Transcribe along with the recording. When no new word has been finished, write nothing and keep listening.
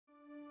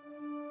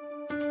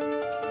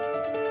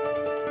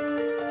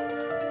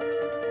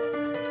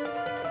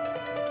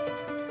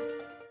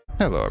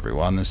Hello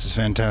everyone, this is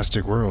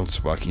Fantastic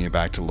Worlds, welcoming you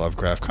back to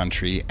Lovecraft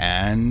Country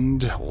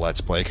and Let's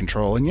Play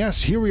Control. And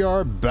yes, here we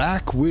are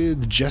back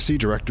with Jessie,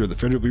 Director of the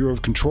Federal Bureau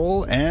of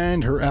Control,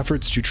 and her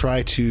efforts to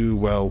try to,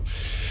 well,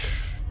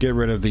 get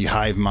rid of the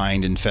hive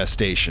mind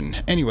infestation.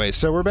 Anyway,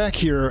 so we're back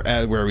here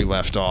at where we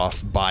left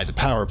off by the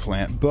power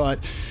plant, but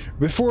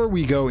before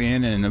we go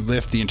in and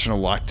lift the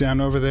internal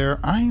lockdown over there,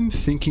 I'm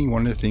thinking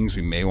one of the things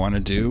we may want to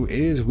do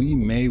is we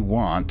may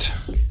want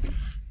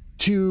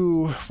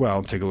to,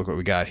 well, take a look what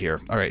we got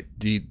here. All right,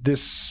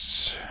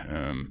 yeah,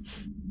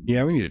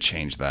 we need to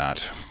change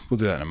that. We'll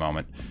do that in a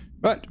moment.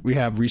 But we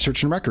have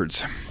research and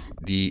records.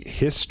 The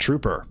Hiss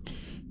Trooper.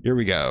 Here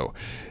we go.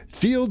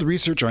 Field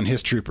research on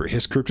Hiss Trooper.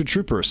 Hiss Cryptid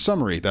Trooper.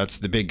 Summary. That's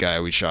the big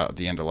guy we shot at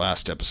the end of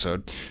last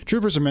episode.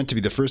 Troopers are meant to be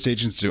the first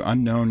agents to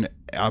unknown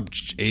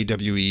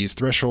AWEs,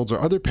 thresholds, or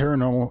other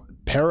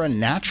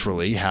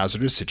paranaturally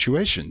hazardous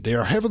situation. They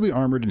are heavily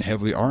armored and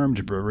heavily armed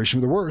in preparation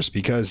for the worst,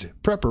 because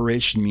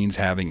preparation means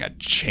having a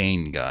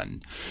chain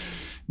gun.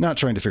 Not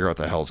trying to figure out what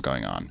the hell's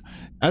going on.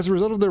 As a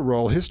result of their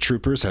role, Hiss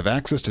troopers have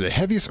access to the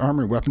heaviest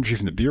armor and weaponry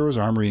from the Bureau's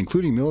armory,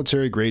 including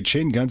military-grade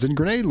chain guns and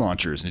grenade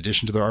launchers. In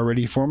addition to their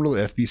already formidable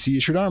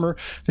FBC-issued armor,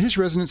 the Hiss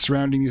resonance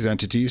surrounding these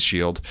entities'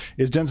 shield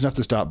is dense enough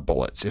to stop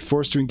bullets. If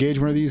forced to engage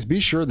one of these, be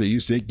sure that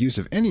you make use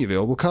of any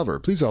available cover.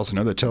 Please also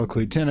know that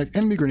teleclatanic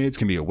enemy grenades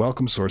can be a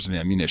welcome source of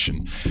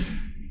ammunition.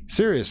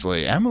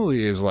 Seriously,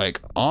 Emily is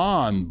like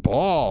on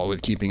ball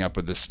with keeping up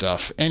with this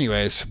stuff.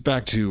 Anyways,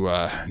 back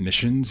to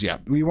missions. Yeah,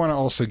 we want to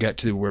also get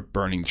to where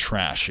burning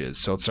trash is,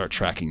 so let's start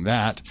tracking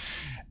that.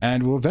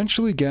 And we'll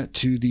eventually get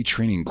to the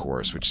training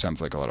course, which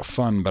sounds like a lot of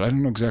fun, but I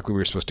don't know exactly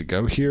where we're supposed to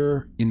go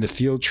here. In the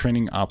field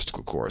training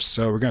obstacle course,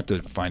 so we're going to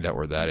have to find out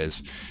where that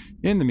is.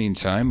 In the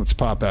meantime, let's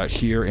pop out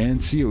here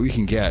and see what we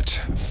can get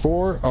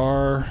for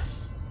our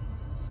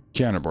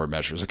counterboard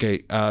measures.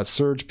 Okay,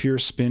 surge,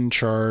 pierce, spin,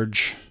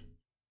 charge.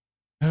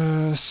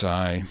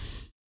 Sigh.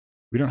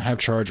 We don't have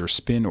charge or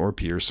spin or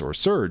pierce or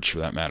surge for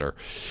that matter.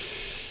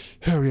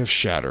 We have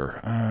shatter.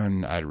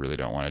 And I really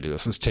don't want to do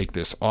this. Let's take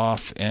this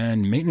off.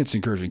 And maintenance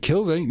incursion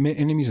kills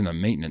enemies in the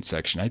maintenance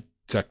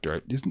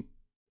sector.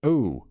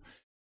 Oh.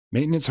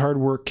 Maintenance hard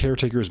work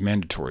caretaker is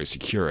mandatory.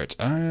 Secure it.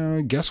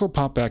 Guess we'll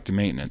pop back to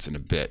maintenance in a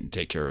bit and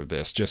take care of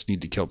this. Just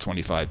need to kill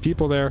 25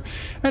 people there.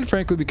 And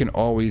frankly, we can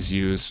always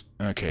use...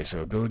 Okay,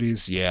 so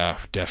abilities. Yeah,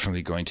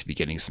 definitely going to be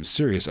getting some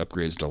serious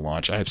upgrades to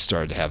launch. I've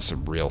started to have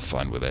some real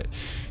fun with it.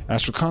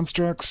 Astral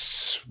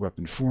constructs,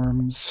 weapon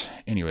forms.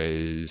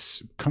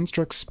 Anyways,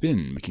 construct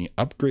spin. We can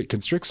upgrade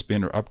constrict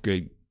spin or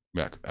upgrade...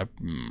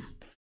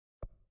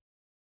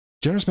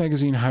 Generous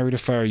magazine, high rate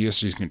of fire,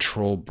 USD's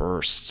control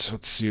bursts.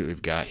 Let's see what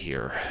we've got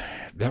here.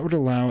 That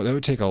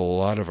would take a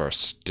lot of our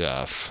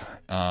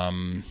stuff.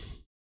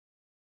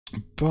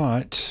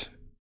 But,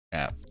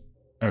 yeah.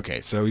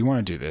 Okay, so we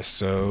want to do this.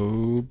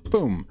 So,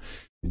 boom.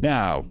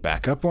 Now,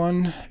 back up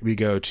one. We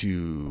go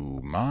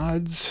to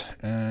mods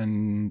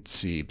and let's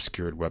see,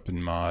 obscured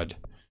weapon mod.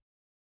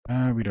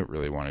 We don't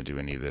really want to do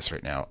any of this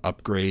right now.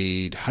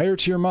 Upgrade higher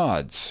tier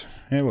mods.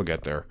 And we'll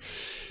get there.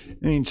 In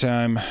the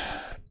meantime,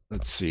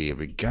 let's see, have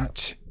we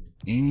got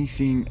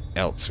anything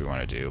else we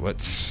want to do?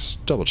 Let's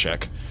double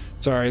check.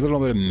 Sorry, a little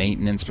bit of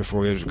maintenance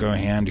before we go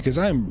ahead, because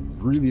I'm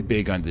really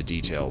big on the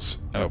details.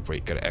 Oh,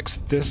 wait, gotta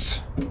exit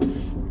this.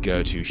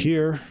 Go to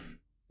here.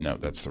 No,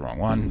 that's the wrong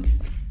one.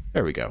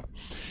 There we go.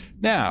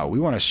 Now, we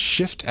want to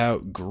shift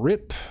out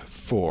grip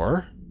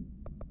for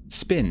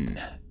spin.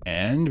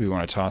 And we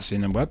want to toss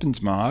in a weapons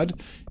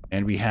mod.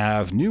 And we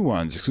have new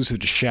ones, exclusive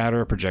to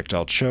shatter,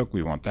 projectile choke.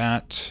 We want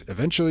that.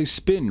 Eventually,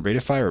 spin, rate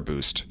of fire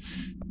boost.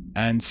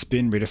 And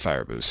spin, rate of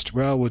fire boost.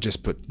 Well, we'll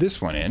just put this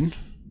one in.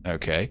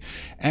 Okay.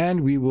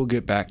 And we will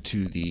get back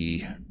to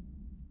the...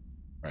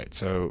 Right,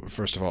 so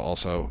first of all,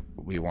 also,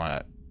 we want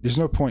to... There's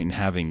no point in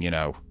having, you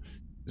know,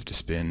 to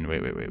spin...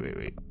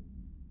 Wait.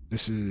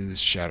 This is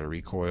shatter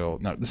recoil.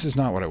 No, this is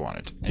not what I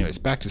wanted. Anyways,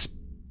 back to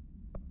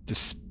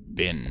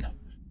spin.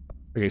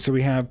 Okay, so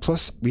we have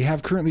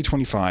currently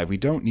 25. We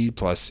don't need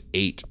plus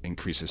 8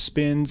 increase of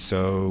spin,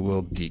 so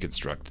we'll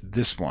deconstruct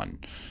this one.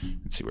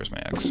 Let's see, where's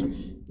my X?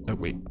 Oh,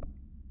 wait.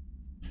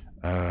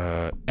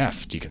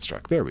 F,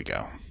 deconstruct. There we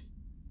go.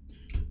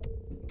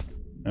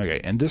 Okay,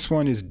 and this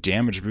one is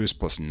damage boost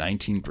plus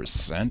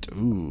 19%.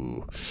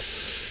 Ooh.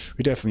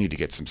 We definitely need to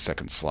get some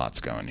second slots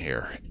going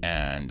here.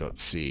 And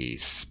let's see.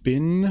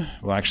 Spin.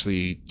 We'll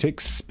actually take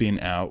spin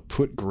out,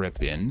 put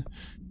grip in.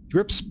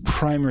 Grip's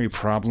primary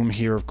problem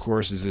here, of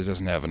course, is it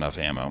doesn't have enough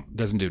ammo. It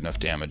doesn't do enough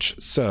damage.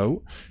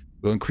 So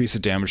we'll increase the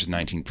damage to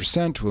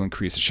 19%. We'll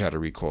increase the shatter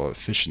recoil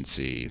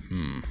efficiency.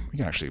 We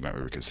can actually might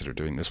reconsider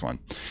doing this one.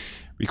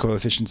 Recoil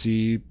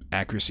efficiency,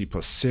 accuracy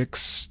plus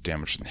 6,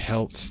 damage and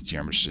health,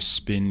 damage to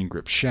spin,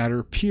 grip,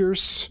 shatter,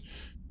 pierce.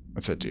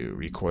 What's that do?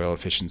 Recoil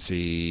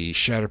efficiency,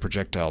 shatter,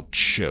 projectile,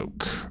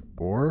 choke.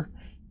 Or,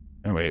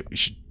 oh wait, we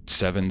should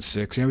 7,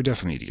 6. Yeah, we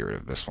definitely need to get rid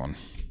of this one.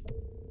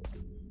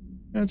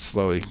 And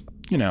slowly,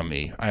 you know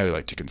me, I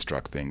like to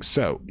construct things.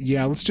 So,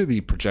 yeah, let's do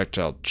the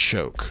projectile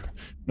choke.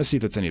 Let's see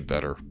if that's any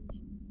better.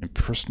 And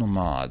personal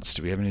mods,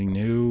 do we have anything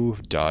new?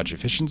 Dodge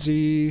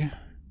efficiency.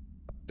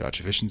 Dodge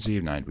efficiency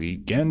of 9. We,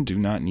 again, do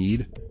not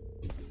need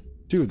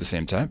 2 of the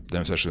same type,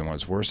 then especially the one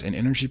that's worse. And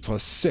energy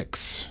plus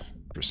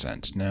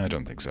 6%. No, I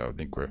don't think so. I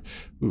think we're...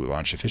 Ooh,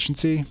 launch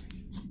efficiency.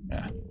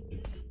 Yeah.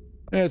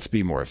 Let's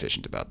be more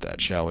efficient about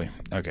that, shall we?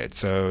 Okay,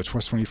 so it's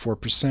plus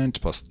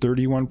 24%, plus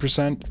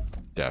 31%.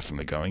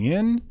 Definitely going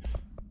in.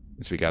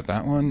 So we got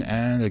that one.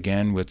 And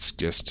again, let's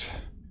just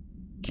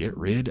get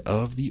rid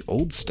of the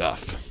old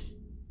stuff.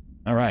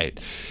 All right.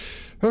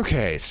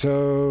 Okay,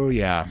 so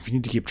yeah, we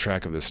need to keep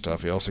track of this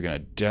stuff. We're also going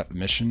to depth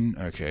mission.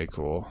 Okay,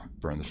 cool.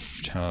 Burn the...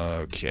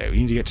 Okay, we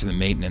need to get to the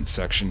maintenance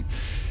section.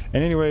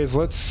 And anyways,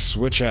 let's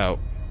switch out.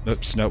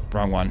 Oops, nope,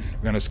 wrong one.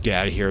 We're going to get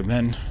out of here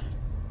then.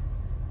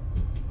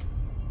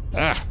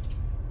 Ah!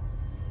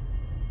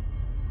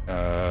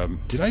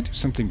 Did I do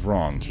something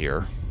wrong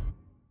here?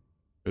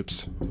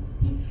 Oops.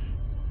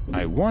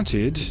 I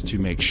wanted to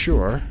make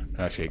sure...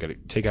 Okay, gotta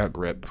take out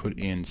grip, put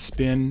in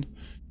spin,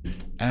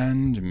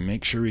 and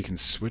make sure we can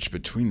switch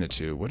between the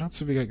two. What else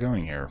have we got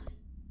going here?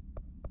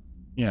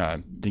 Yeah,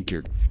 I think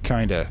you're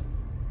kinda...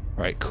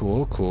 Alright,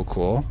 cool, cool,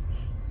 cool.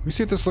 Let me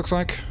see what this looks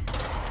like.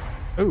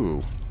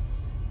 Ooh.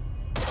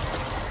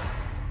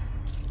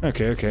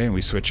 Okay, okay, and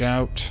we switch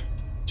out.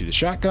 Do the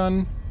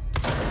shotgun.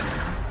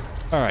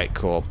 Alright,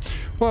 cool.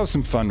 We'll have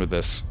some fun with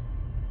this.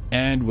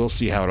 And we'll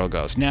see how it all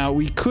goes. Now,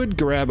 we could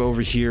grab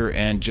over here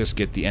and just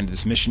get the end of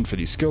this mission for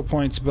these skill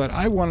points, but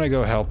I want to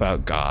go help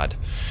out God.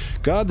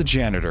 God the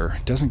janitor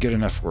doesn't get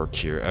enough work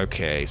here.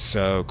 Okay,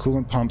 so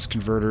coolant pumps,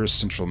 converters,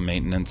 central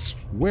maintenance.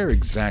 Where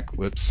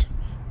exactly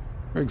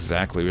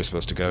we're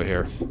supposed to go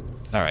here?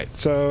 Alright,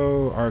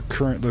 so our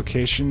current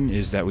location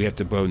is that we have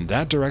to go in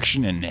that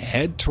direction and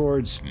head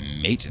towards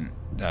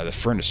the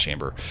furnace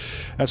chamber.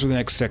 That's where the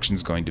next section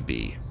is going to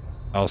be.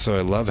 Also,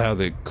 I love how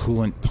the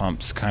coolant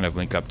pumps kind of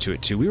link up to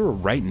it, too. We were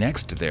right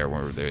next to there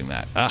when we were doing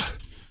that. Ah!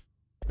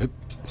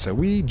 So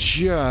we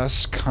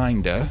just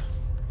kinda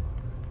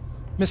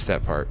missed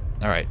that part.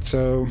 Alright,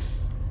 so...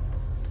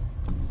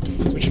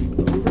 Switching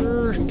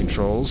over.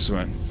 Controls,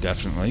 so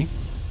definitely.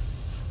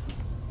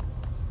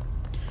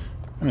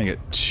 I'm gonna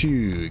get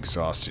too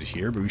exhausted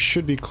here, but we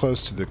should be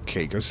close to the...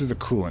 Okay, this is the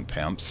coolant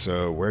pumps,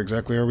 so where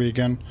exactly are we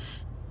again?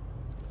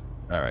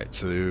 Alright,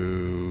 so...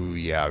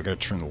 Yeah, I've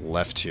got to turn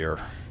left here.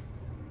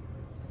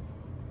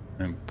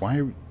 And why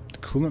are the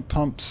coolant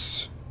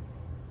pumps?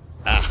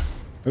 Ah!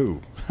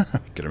 Ooh.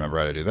 Gotta remember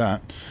how to do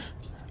that.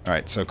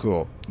 Alright, so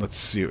cool. Let's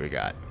see what we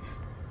got.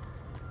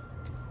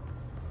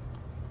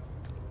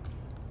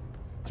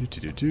 Are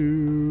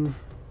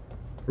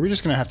we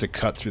just gonna have to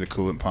cut through the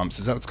coolant pumps?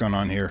 Is that what's going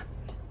on here?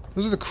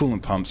 Those are the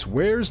coolant pumps.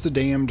 Where's the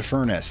damned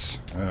furnace?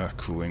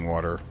 Cooling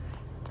water.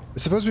 I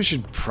suppose we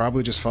should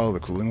probably just follow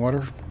the cooling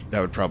water. That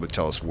would probably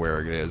tell us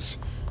where it is.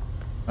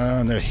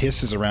 And there are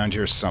hisses around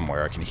here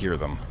somewhere. I can hear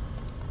them.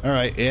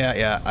 Alright,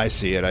 yeah, I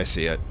see it, I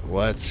see it.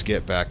 Let's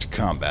get back to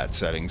combat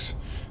settings.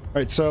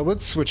 Alright, so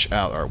let's switch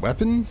out our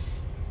weapon.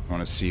 I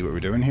want to see what we're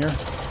doing here.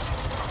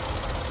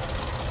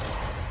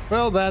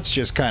 Well, that's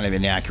just kind of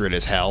inaccurate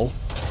as hell.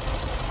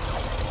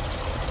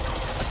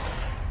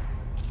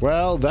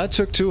 Well, that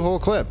took 2 whole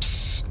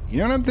clips. You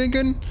know what I'm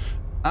thinking?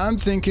 I'm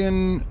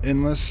thinking,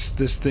 unless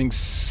this thing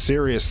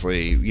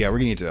seriously... Yeah, we're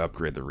gonna need to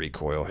upgrade the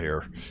recoil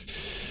here.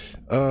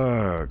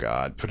 Oh,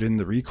 God. Put in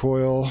the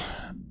recoil.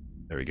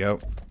 There we go.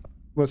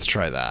 Let's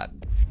try that.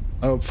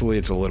 Hopefully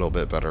it's a little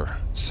bit better.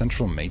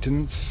 Central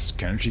maintenance,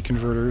 energy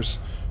converters.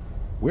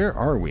 Where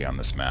are we on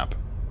this map?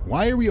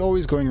 Why are we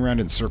always going around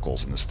in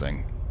circles in this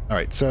thing?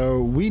 Alright,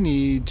 so we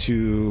need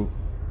to...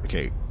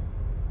 Okay.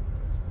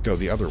 Go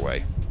the other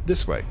way.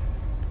 This way.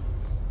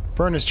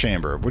 Furnace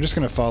chamber. We're just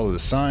going to follow the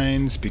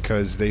signs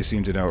because they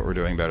seem to know what we're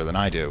doing better than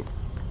I do.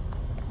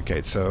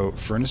 Okay, so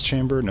furnace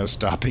chamber, no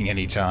stopping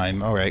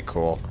anytime. Alright,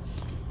 cool.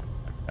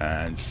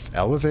 And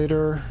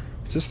elevator...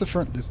 Is this the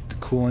front? This the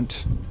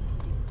coolant?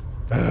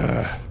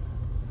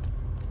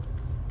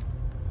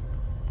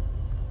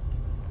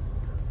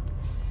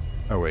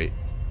 Oh, wait.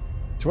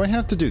 Do I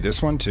have to do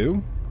this one,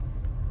 too?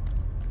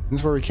 This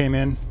is where we came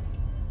in?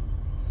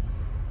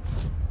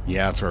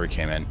 Yeah, that's where we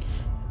came in.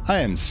 I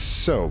am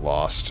so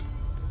lost.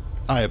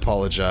 I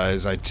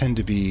apologize. I tend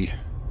to be...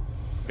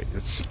 Wait,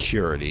 that's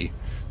security.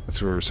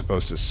 That's where we're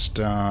supposed to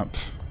stop.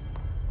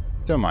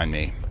 Don't mind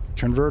me.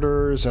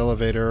 Converters,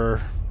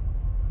 elevator,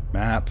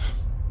 map...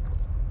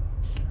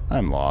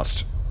 I'm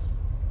lost.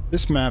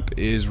 This map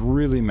is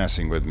really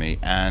messing with me,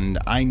 and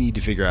I need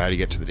to figure out how to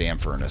get to the damn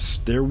furnace.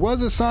 There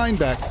was a sign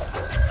back...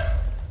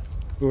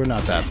 We're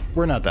not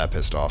that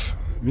pissed off.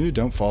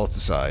 Don't fall off the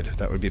side.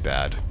 That would be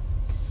bad.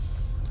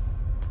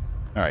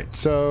 Alright,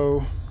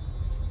 so...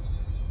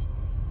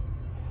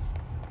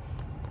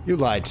 You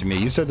lied to me.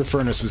 You said the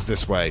furnace was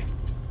this way.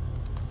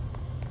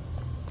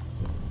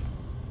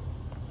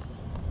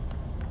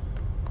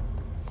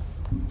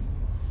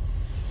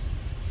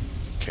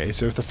 Okay,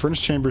 so if the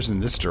furnace chamber's in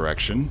this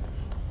direction,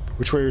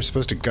 which way are you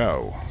supposed to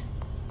go?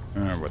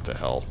 What the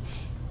hell?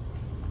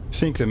 I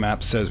think the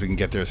map says we can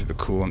get there through the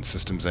coolant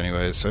systems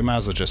anyways, so I might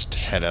as well just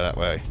head out that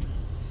way.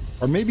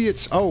 Or maybe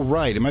it's... Oh,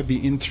 right, it might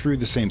be in through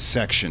the same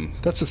section.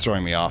 That's what's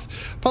throwing me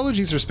off.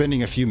 Apologies for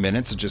spending a few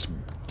minutes of just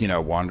you know,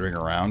 wandering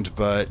around,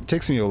 but it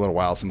takes me a little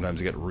while sometimes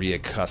to get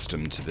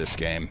reaccustomed to this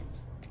game.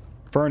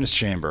 Furnace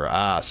chamber.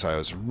 Ah, so I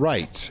was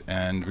right.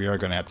 And we are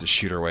going to have to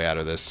shoot our way out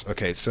of this.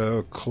 Okay,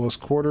 so close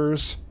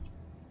quarters.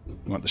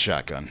 We want the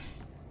shotgun.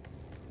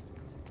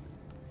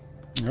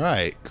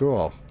 Alright,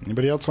 cool.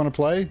 Anybody else want to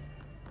play?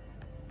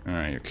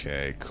 Alright,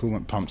 okay.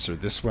 Coolant pumps are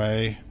this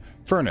way.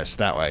 Furnace,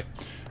 that way.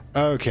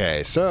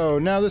 Okay, so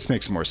now this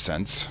makes more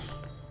sense.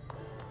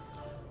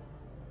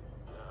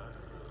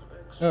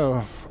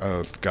 Oh,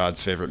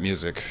 God's favorite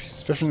music.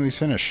 Especially these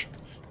Finnish.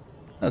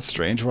 That's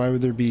strange. Why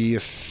would there be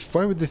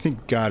why would they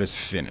think God is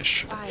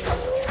Finnish? By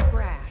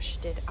trash,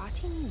 did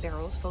Ati mean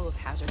barrels full of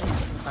hazardous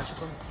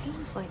chemical? It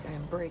seems like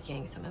I'm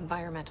breaking some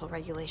environmental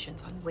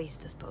regulations on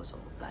waste disposal,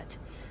 but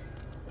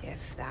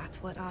if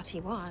that's what Ati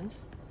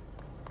wants,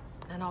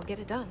 then I'll get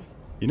it done.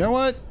 You know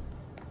what?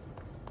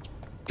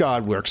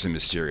 God works in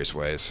mysterious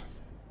ways.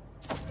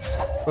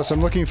 Plus,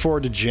 I'm looking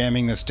forward to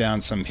jamming this down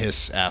some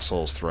hiss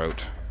asshole's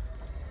throat.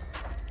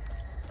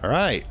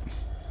 Alright.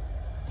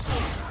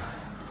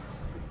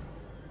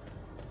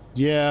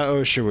 Yeah,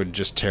 OSHA would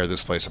just tear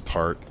this place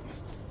apart.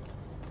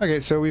 Okay,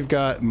 so we've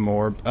got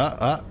more...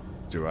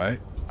 do I?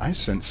 I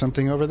sent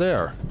something over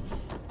there.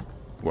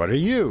 What are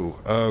you?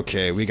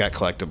 Okay, we got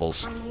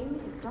collectibles. My name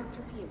is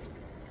Dr. Pierce,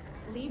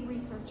 lead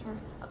researcher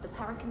of the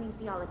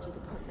Parakinesiology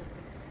Department.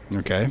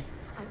 Okay.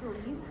 I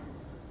believe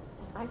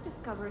that I've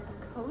discovered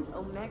a Code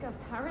Omega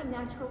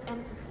paranatural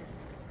entity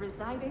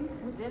residing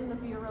within the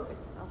Bureau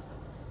itself.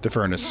 The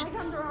furnace. Right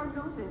under our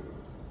noses.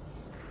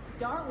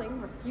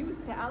 Darling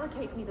refused to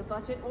allocate me the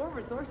budget or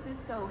resources,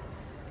 so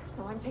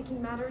I'm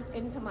taking matters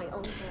into my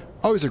own hands.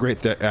 Always a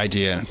great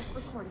idea. This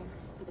recording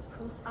be the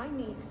proof I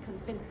need to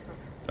convince them.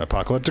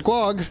 Apocalyptic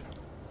log. The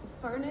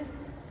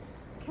furnace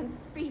can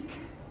speak.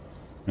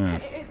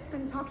 It's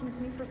been talking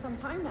to me for some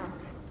time now.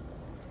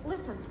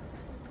 Listen.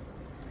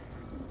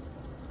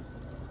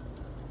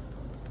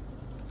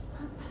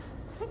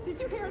 Did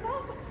you hear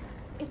that?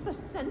 It's a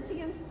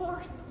sentient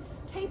force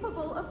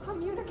capable of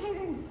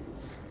communicating.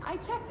 I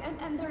checked,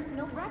 and there's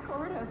no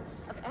record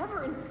of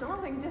ever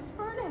installing this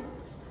furnace.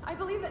 I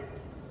believe that...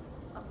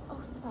 Oh,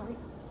 sorry.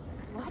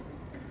 What?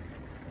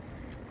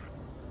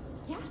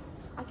 Yes,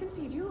 I can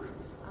feed you.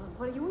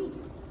 What do you eat?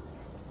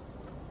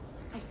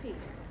 I see.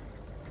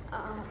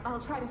 I'll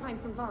try to find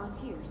some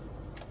volunteers.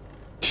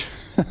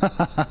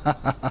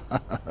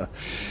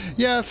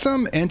 Yeah,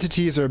 some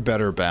entities are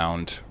better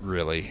bound,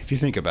 really, if you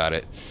think about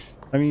it.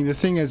 I mean, the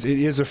thing is, it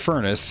is a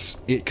furnace.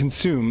 It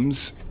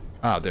consumes...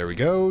 Ah, there we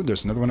go.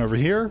 There's another one over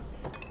here.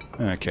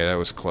 Okay, that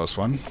was a close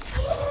one.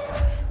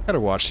 Gotta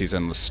watch these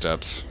endless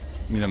steps.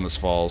 I mean, endless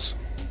falls.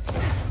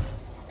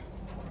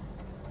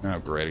 Oh,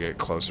 great. I get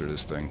closer to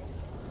this thing.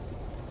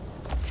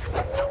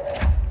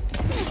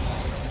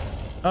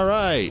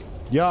 Alright.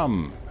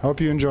 Yum. Hope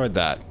you enjoyed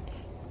that.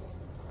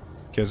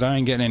 Because I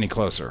ain't getting any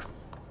closer.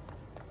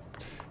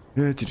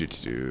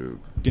 You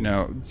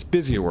know, it's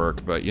busy at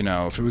work, but, you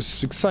know, if it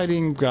was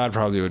exciting, God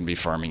probably wouldn't be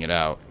farming it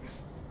out.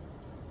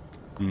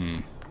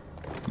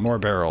 More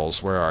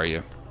barrels. Where are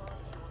you?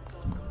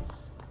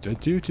 These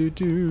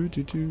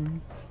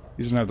don't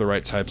have the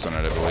right types on it,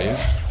 I believe.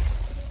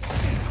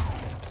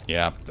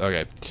 Yeah,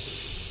 okay.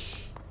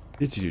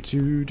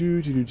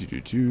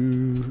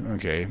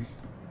 Okay.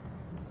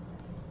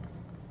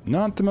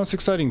 Not the most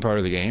exciting part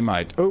of the game.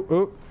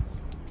 Oh,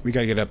 we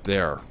gotta get up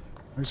there. How are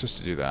we supposed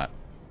to do that?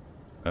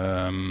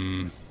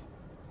 Don't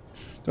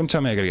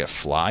tell me I gotta get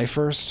fly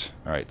first.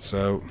 Alright,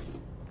 so...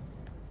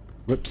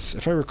 Whoops.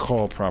 If I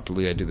recall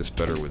properly, I do this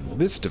better with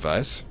this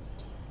device.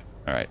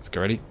 Alright, let's get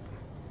ready.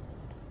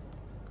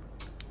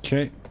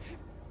 Okay.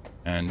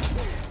 And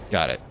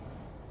got it.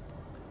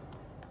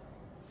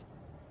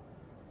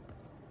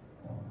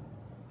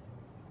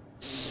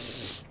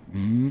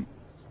 We're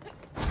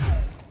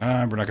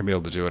not gonna be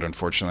able to do it,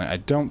 unfortunately. I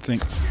don't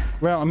think...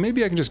 Well,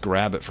 maybe I can just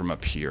grab it from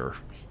up here.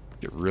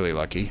 Get really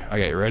lucky.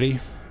 Okay, ready?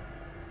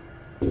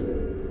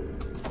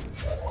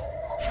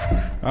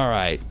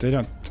 Alright. They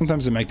don't...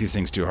 Sometimes I make these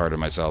things too hard on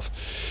myself.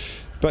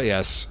 But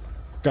yes.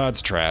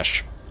 God's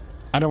trash.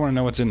 I don't want to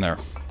know what's in there.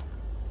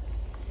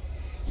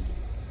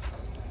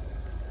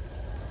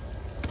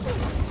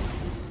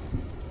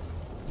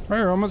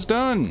 We're almost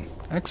done.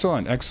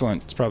 Excellent,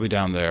 excellent. It's probably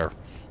down there.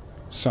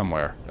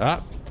 Somewhere.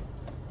 Ah.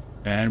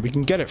 And we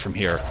can get it from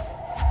here.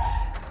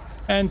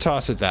 And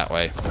toss it that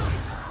way.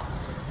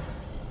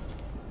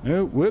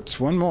 Oh, whoops,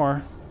 one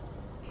more.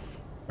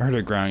 I heard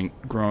a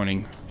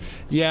groaning.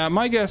 Yeah,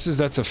 my guess is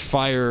that's a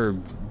fire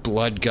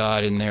blood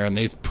god in there, and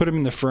they've put him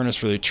in the furnace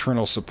for the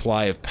eternal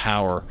supply of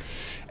power.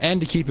 And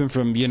to keep him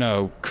from, you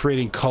know,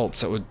 creating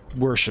cults that would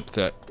worship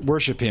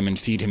him and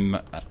feed him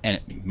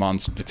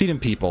feed him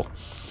people.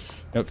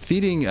 Nope,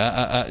 feeding,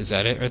 is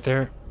that it right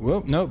there?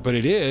 Well, no, but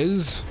it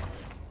is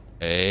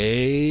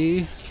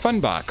a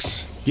fun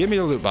box. Give me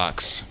the loot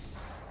box.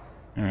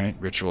 Alright,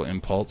 ritual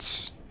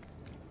impulse.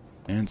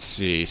 And let's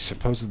see,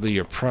 supposedly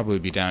you'll probably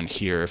be down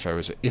here if I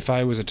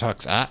was a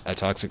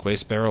toxic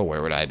waste barrel,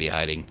 where would I be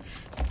hiding?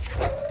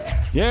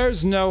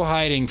 There's no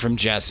hiding from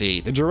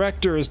Jesse. The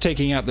director is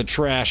taking out the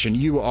trash and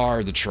you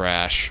are the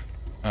trash.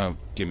 Oh,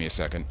 give me a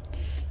second.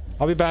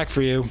 I'll be back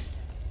for you.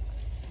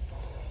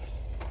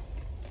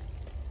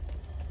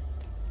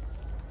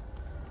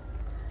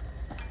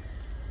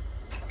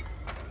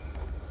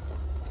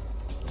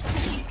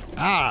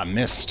 Ah,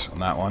 missed on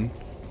that one.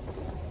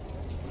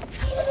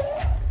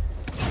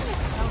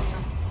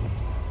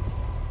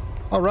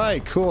 All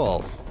right,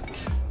 cool.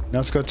 Now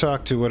let's go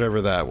talk to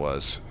whatever that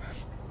was.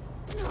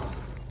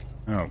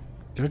 Oh,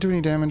 did I do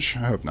any damage?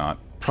 I hope not.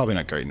 Probably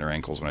not grating her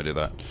ankles when I do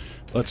that.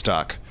 Let's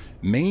talk.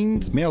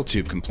 Mail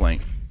tube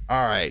complaint.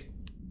 All right.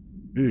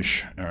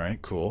 Oosh. All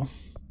right, cool.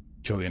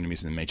 Kill the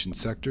enemies in the maintenance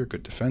sector.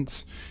 Good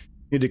defense.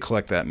 Need to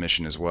collect that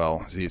mission as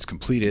well. See, it's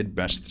completed.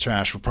 Match the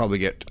trash. We'll probably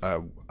get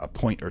a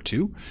point or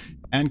two.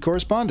 And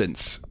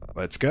correspondence.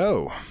 Let's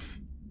go.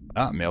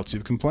 Ah, mail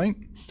tube complaint.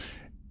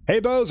 Hey,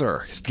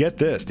 Bowser, get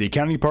this. The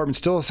accounting department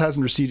still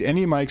hasn't received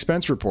any of my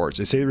expense reports.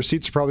 They say the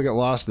receipts probably got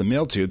lost in the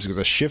mail tubes because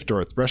a shift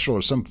or a threshold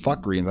or some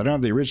fuckery, and I don't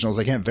have the originals.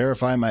 I can't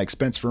verify my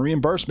expense for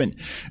reimbursement.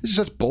 This is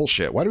such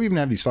bullshit. Why do we even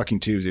have these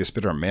fucking tubes? They just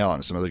spit our mail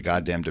into some other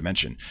goddamn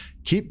dimension.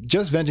 Keep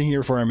just venting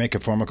here before I make a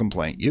formal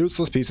complaint.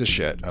 Useless piece of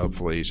shit.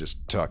 Hopefully he's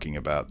just talking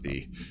about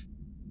the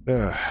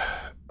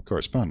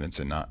correspondence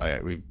and not...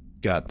 we've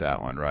got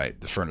that one right.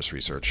 The furnace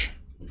research.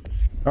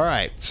 All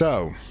right,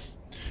 so...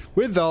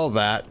 with all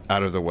that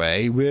out of the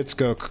way, let's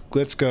go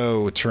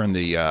turn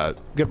the,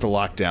 get the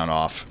lockdown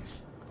off.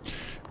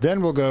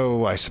 Then we'll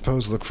go, I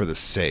suppose, look for the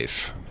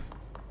safe.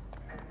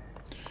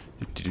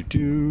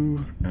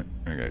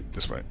 Okay,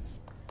 this way.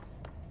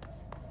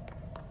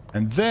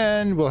 And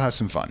then we'll have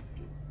some fun.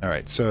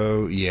 Alright,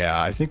 so,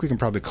 yeah, I think we can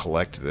probably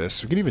collect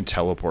this. We can even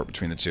teleport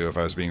between the two if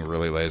I was being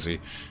really lazy.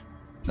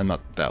 I'm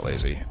not that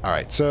lazy.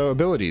 Alright, so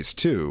abilities,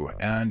 too.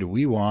 And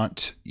we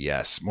want,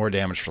 yes, more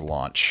damage for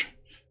launch.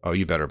 Oh,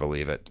 you better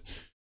believe it.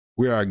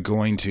 We are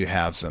going to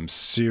have some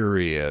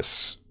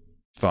serious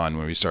fun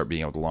when we start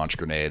being able to launch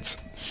grenades.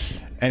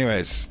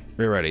 Anyways,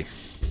 we're ready.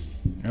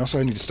 Also,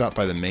 I need to stop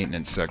by the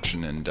maintenance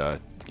section and,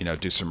 you know,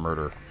 do some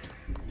murder.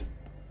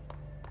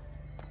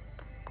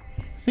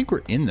 I think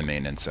we're in the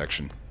maintenance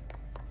section.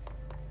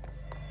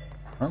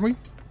 Aren't we?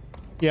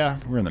 Yeah,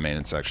 we're in the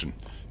maintenance section.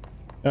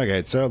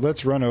 Okay, so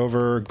let's run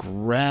over,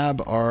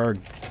 grab our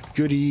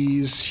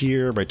goodies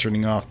here by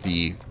turning off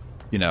the,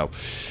 you know...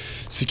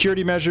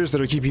 security measures that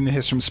are keeping the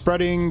hiss from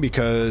spreading,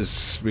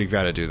 because we've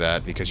got to do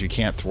that, because you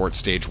can't thwart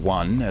stage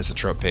 1, as the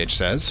trope page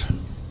says.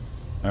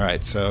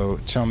 Alright, so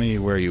tell me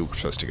where you're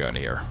supposed to go in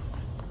here.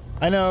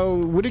 I know,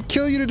 would it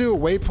kill you to do a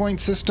waypoint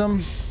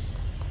system?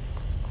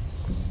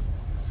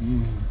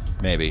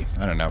 Maybe,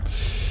 I don't know.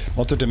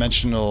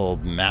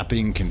 Multidimensional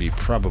mapping can be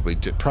probably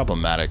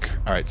problematic.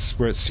 Alright,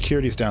 so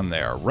security's down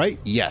there, right?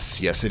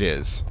 Yes, yes it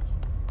is.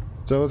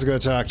 So let's go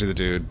talk to the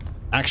dude.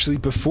 Actually,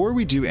 before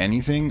we do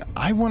anything,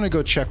 I want to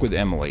go check with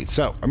Emily.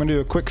 So, I'm going to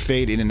do a quick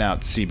fade in and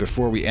out to see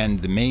before we end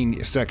the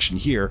main section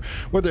here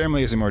whether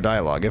Emily has any more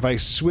dialogue. If I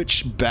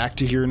switch back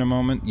to here in a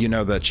moment, you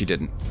know that she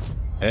didn't.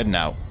 Heading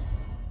out.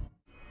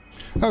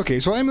 Okay,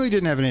 so Emily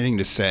didn't have anything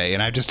to say,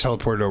 and I just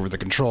teleported over to the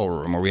control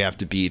room where we have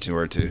to be in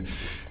order to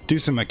do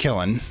some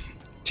killing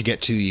to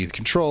get to the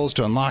controls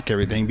to unlock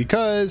everything,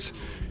 because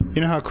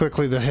you know how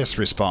quickly the hiss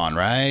respawn,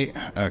 right?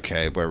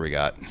 Okay, where we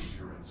got...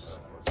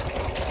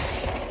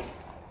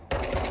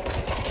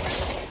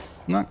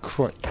 not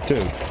quite,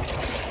 dude.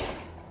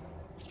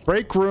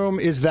 Break room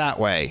is that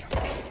way.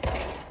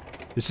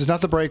 This is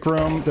not the break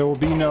room. There will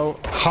be no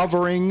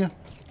hovering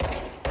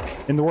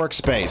in the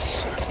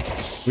workspace.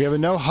 We have a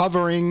no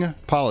hovering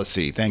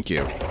policy. Thank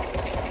you.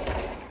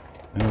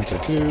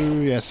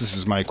 Yes, this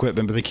is my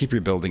equipment, but they keep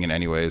rebuilding it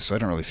anyways, so I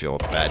don't really feel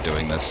bad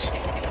doing this.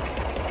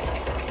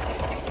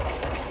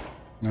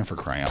 Not for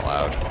crying out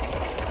loud.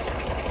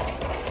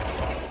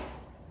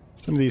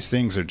 Some of these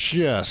things are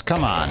just...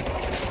 come on.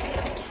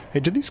 Hey,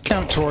 did these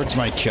count towards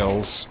my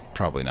kills?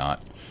 Probably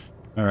not.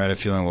 Alright, I'm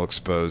feeling a little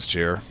exposed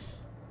here.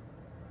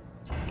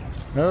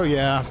 Oh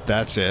yeah,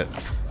 that's it.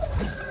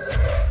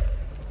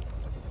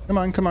 Come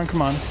on, come on,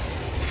 come on.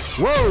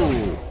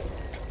 Whoa!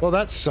 Well,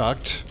 that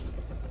sucked.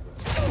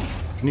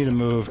 I need to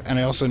move, and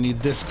I also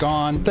need this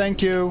gone.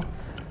 Thank you!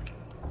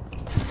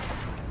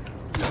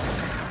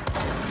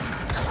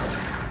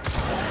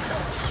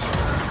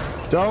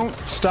 Don't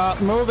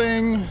stop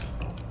moving!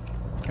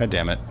 God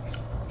damn it.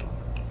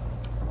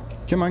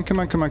 Come on, come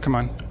on, come on, come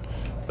on.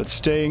 Let's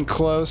stay in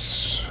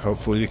close.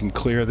 Hopefully we can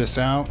clear this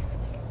out.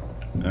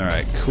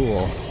 Alright,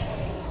 cool.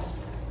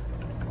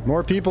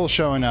 More people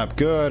showing up.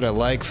 Good, I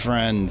like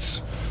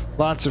friends.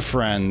 Lots of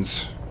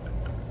friends.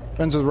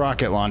 Friends with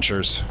rocket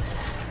launchers.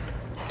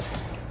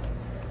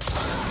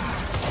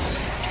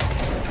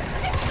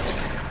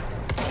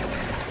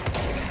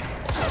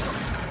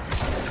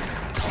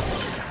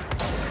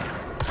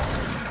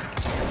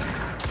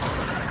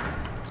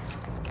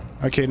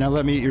 Okay, now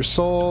let me eat your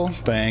soul.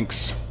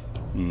 Thanks.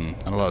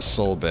 Not a lot of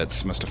soul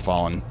bits. Must have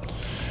fallen.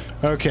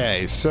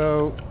 Okay,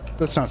 so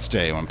let's not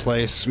stay in one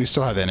place. We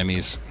still have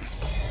enemies.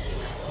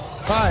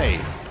 Hi!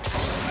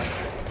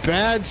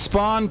 Bad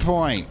spawn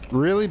point.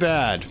 Really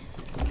bad.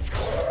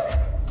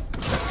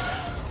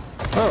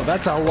 Oh,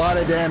 that's a lot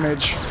of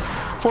damage.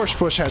 Force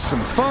push has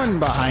some fun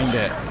behind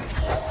it.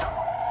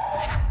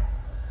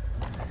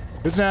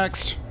 Who's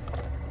next?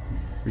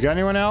 We got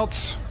anyone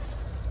else?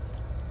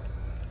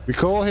 We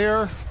cool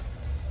here?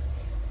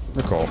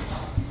 We're cool.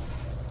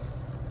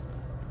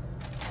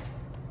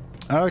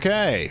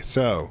 Okay,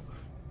 so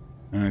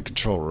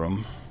control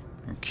room.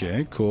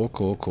 Okay, cool,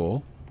 cool,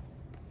 cool.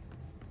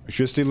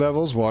 Electricity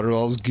levels, water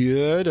levels,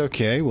 good.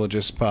 Okay, we'll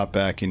just pop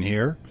back in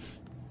here.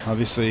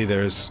 Obviously,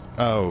 there's...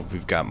 Oh,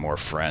 we've got more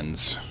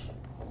friends.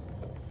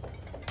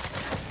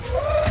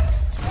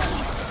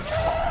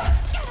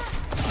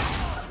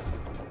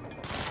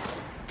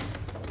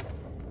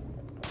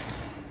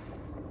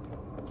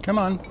 Come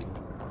on.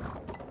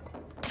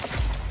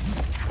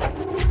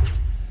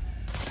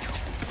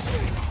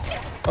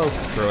 Oh,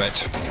 through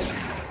it.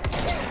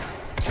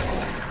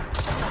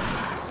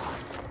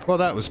 Well,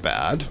 that was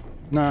bad.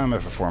 Nah, my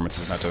performance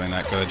is not doing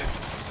that good.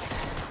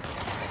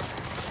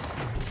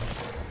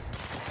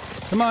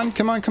 Come on,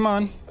 come on, come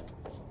on.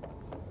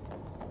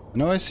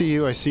 No, I see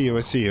you, I see you,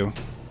 I see you.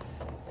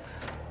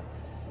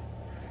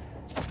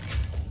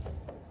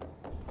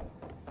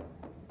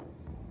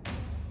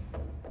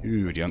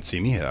 Ooh, you don't see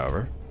me,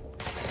 however.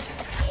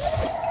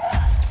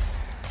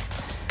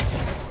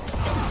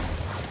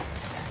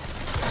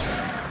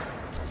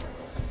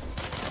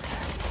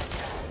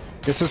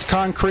 This is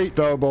concrete,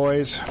 though,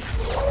 boys.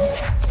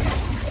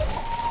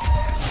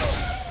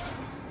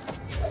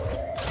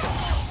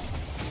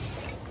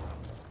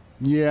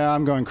 Yeah,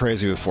 I'm going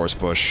crazy with force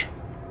push.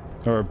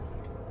 Or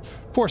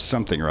force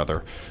something or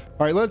other.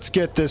 Alright, let's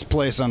get this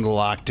place under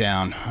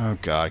lockdown. Oh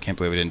god, I can't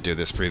believe we didn't do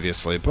this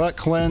previously. But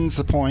cleanse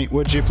the point,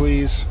 would you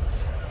please?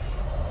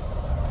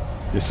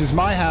 This is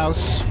my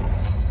house,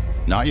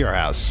 not your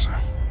house.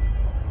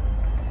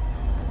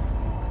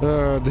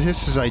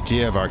 This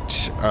idea of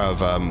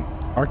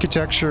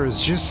architecture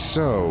is just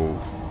so...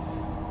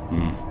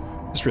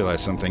 Just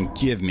realized something.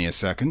 Give me a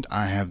second.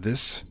 I have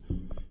this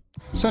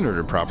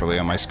centered properly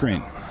on my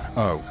screen.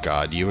 Oh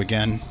god, you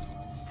again?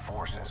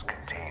 Forces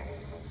contained.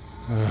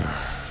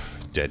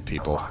 Dead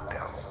people.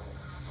 Lockdown.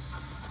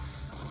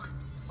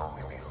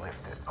 Only be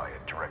lifted by a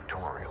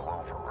directorial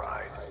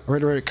override.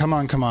 Wait, come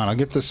on, come on. I'll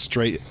get this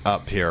straight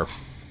up here.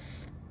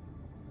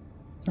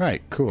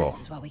 Alright, cool. This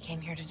is what we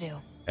came here to do.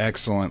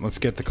 Excellent. Let's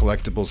get the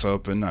collectibles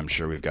open. I'm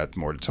sure we've got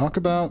more to talk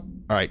about.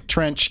 Alright,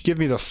 Trench, give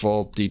me the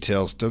full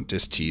details. Don't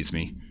just tease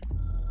me.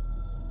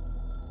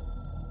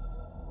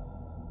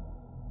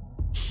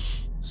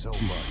 So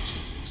much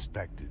is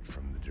expected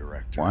from the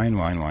director. Wine,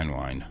 wine, wine,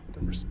 wine. The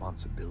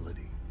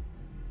responsibility,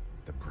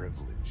 the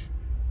privilege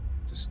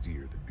to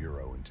steer the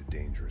Bureau into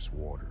dangerous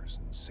waters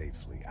and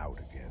safely out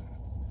again.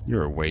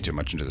 You're way too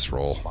much into this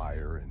role.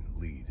 Inspire and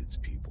lead its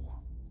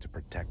people, to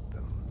protect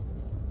them.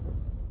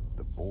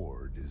 The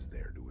board is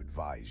there to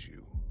advise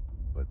you,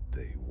 but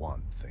they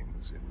want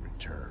things in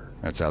return.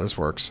 That's how this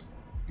works.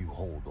 You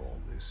hold all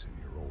this in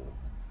your old,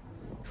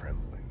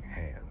 trembling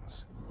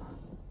hands.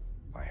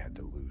 I had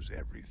to lose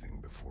everything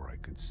before I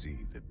could see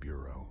the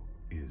Bureau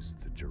is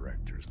the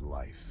director's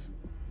life.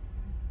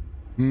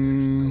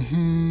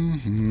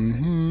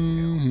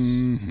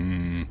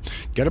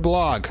 Get a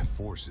blog. If the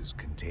forces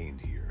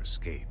contained here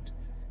escaped,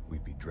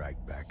 we'd be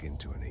dragged back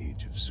into an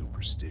age of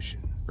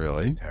superstition.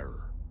 Really?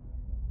 Terror.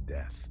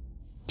 Death.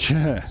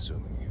 Yeah.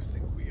 Assuming you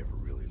think we ever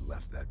really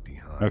left that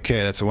behind.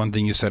 Okay, that's the one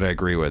thing you said I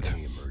agree with.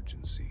 Any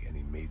emergency,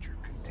 any major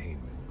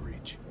containment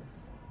breach,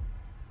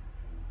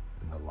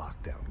 and the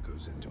lockdown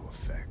goes into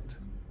effect.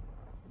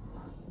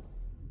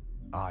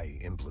 I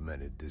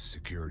implemented this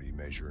security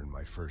measure in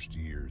my first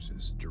years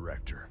as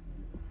director.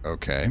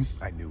 Okay.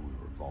 I knew we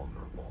were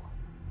vulnerable.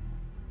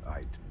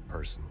 I'd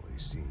personally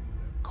seen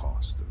the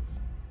cost of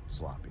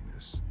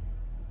sloppiness.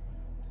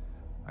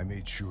 I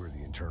made sure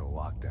the internal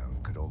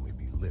lockdown could only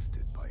be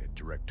lifted by a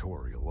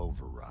directorial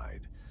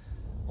override,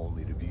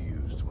 only to be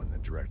used when the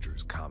director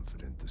is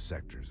confident the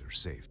sectors are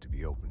safe to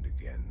be opened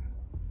again.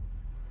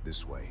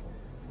 This way,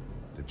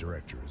 the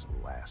director is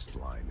the last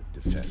line of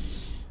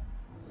defense.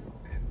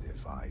 And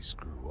if I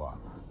screw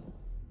up,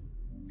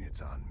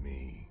 it's on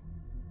me.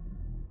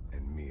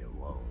 And me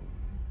alone.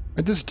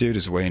 This dude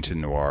is way into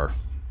noir.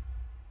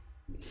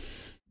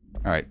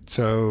 Alright,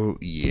 so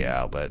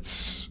yeah,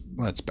 let's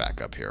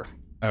back up here.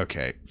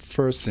 Okay,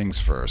 first things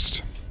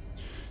first.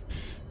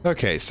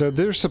 Okay, so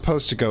they're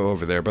supposed to go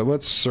over there, but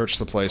let's search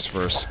the place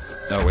first.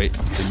 Oh wait,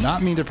 did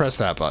not mean to press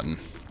that button.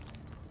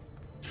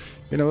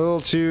 Getting a little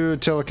too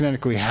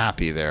telekinetically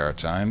happy there at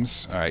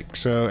times. Alright,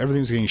 so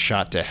everything's getting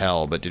shot to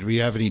hell, but did we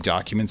have any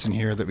documents in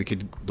here that we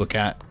could look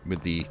at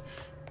with the...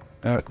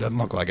 it doesn't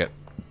look like it.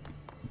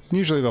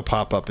 Usually they'll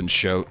pop up and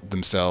show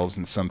themselves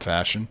in some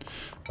fashion.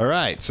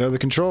 Alright, so the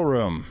control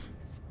room.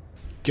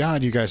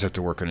 God, you guys have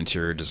to work on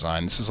interior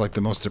design. This is like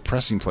the most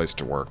depressing place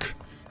to work.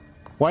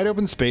 Wide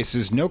open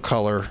spaces, no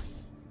color.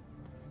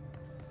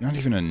 Not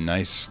even a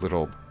nice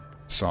little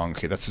song.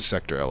 Okay, that's the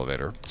sector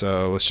elevator.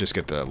 So let's just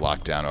get the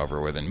lockdown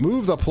over with and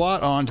move the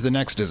plot on to the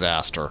next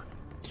disaster. Are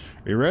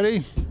you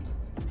ready?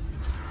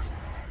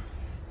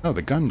 Oh,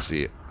 the gun's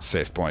the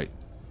safe point.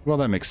 Well,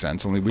 that makes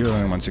sense. Only we're the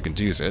only ones who can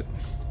use it.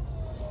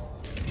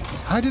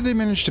 How did they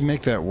manage to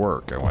make that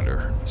work, I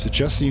wonder? Is it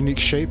just a unique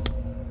shape?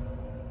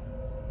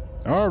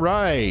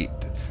 Alright.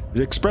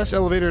 The express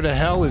elevator to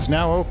hell is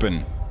now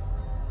open.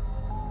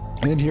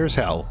 And here's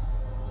hell.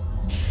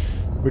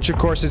 Which, of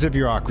course, is a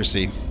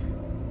bureaucracy.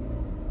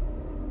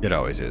 It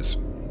always is.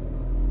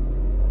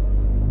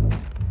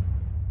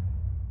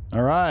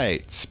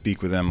 Alright.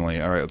 Speak with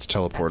Emily. Alright, let's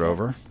teleport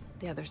over.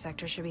 The other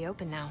sector should be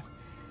open now.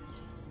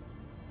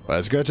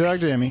 Let's go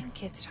talk to Emmy. I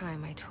think it's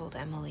time I told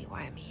Emily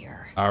why I'm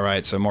here.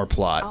 Alright, so more I'll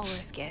plots.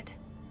 risk it.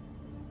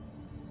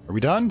 Are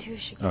we done? Two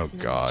should get Oh, to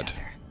know God. each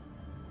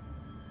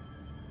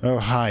other. Oh,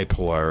 hi,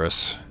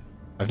 Polaris.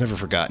 I've never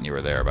forgotten you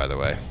were there, by the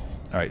way.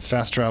 Alright,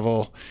 fast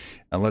travel.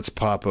 And let's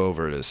pop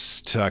over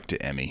to talk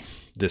to Emmy.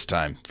 This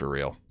time, for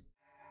real.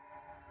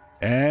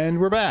 And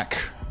we're back.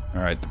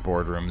 Alright, the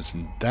boardroom is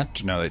in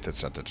that... No,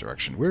 that's not the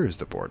direction. Where is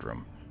the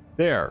boardroom?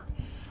 There.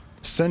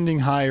 Ascending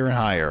higher and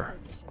higher.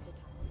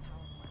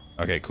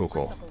 Okay, cool.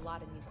 Brings up a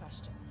lot of new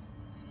questions.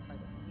 Are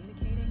they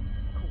communicating?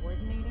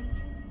 Coordinating?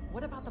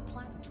 What about the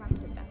plan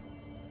attracted them?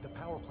 The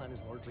power plant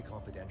is largely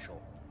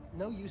confidential.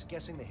 No use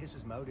guessing the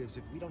hiss's motives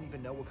if we don't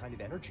even know what kind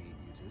of energy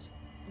it uses.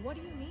 What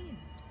do you mean?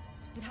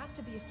 It has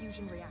to be a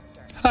fusion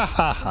reactor. Ha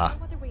ha There's ha.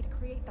 no other way to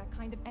create that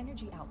kind of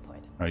energy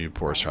output. Oh, you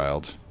poor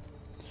child.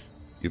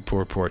 You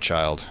poor, poor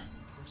child.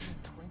 There's some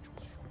trench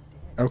was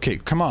shrunk in. Okay,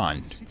 come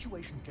on. The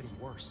situation's getting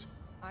worse.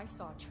 I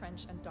saw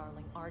Trench and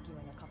Darling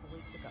arguing a couple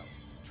weeks ago.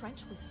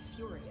 Trench was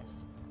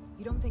furious.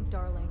 You don't think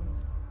Darling...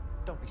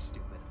 Don't be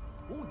stupid.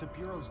 What would the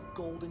Bureau's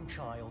golden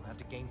child have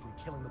to gain from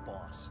killing the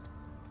boss?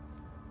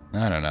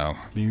 I don't know.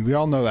 I mean, we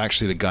all know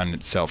actually the gun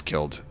itself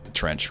killed the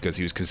Trench because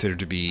he was considered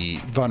to be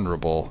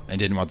vulnerable and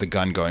didn't want the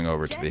gun going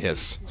over to the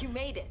hiss. You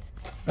made it.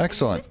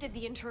 Excellent. You lifted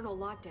the internal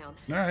lockdown.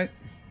 All right.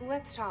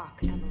 Let's talk,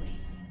 Emily.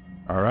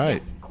 All right.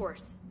 Yes, of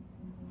course.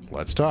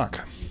 Let's talk.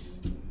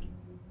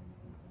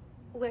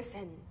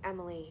 Listen,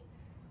 Emily.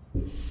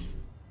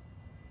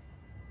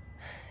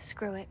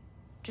 Screw it.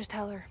 Just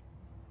tell her.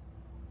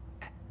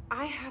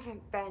 I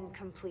haven't been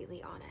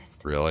completely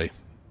honest. Really?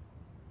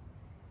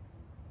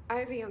 I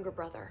have a younger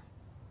brother,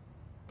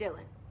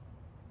 Dylan.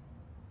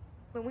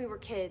 When we were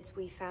kids,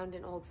 we found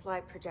an old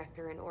slide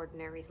projector in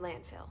Ordinary's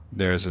landfill.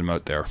 There's a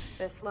moat there.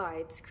 The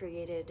slides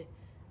created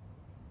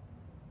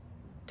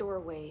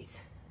doorways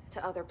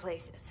to other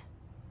places.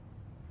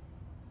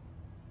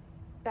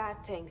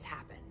 Bad things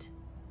happened.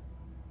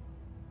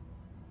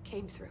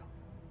 Came through.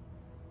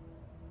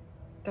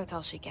 That's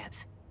all she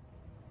gets.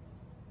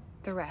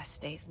 The rest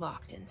stays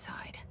locked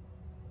inside.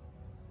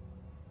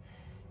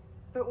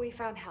 But we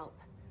found help.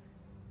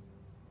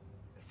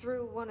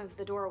 Through one of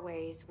the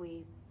doorways,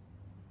 we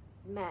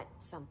met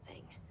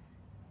something.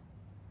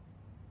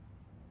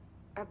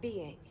 A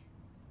being.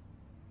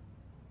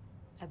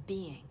 A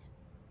being.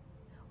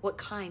 What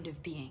kind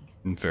of being?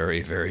 Very,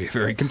 very,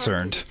 very It's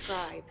concerned.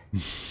 hard to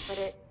describe, but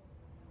it...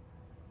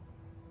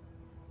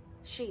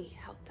 She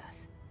helped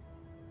us.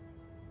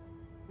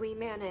 We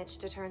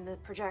managed to turn the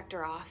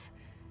projector off.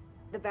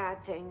 The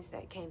bad things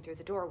that came through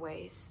the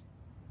doorways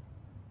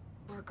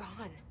were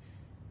gone.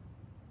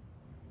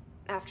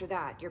 After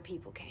that, your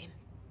people came.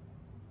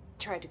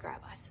 Tried to grab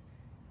us.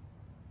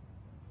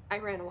 I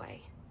ran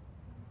away.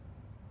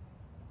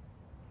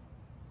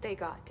 They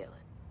got Dylan.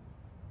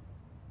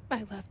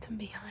 I left him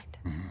behind.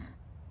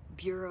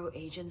 Bureau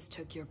agents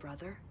took your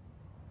brother?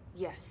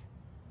 Yes.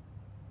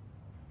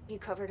 You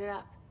covered it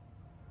up.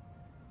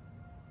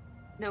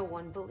 No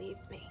one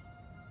believed me.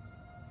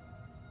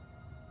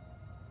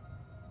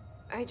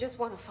 I just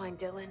want to find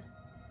Dylan.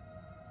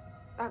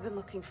 I've been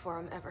looking for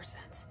him ever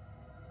since.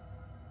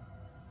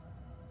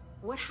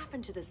 What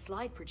happened to the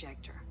slide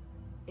projector?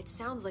 It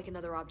sounds like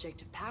another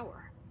object of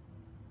power.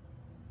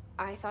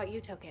 I thought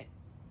you took it.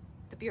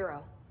 The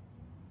Bureau.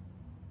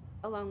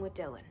 Along with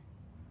Dylan.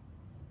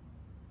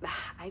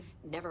 I've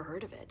never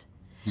heard of it.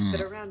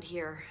 But around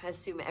here, I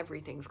assume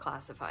everything's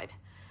classified.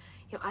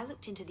 You know, I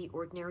looked into the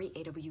Ordinary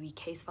AWE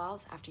case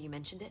files after you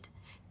mentioned it.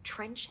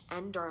 Trench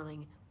and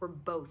Darling were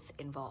both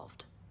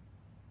involved.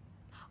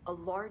 A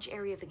large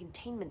area of the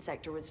containment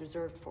sector was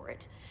reserved for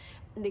it.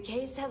 The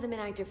case hasn't been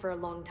active for a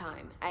long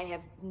time. I have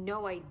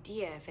no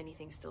idea if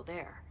anything's still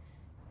there.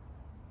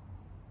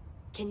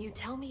 Can you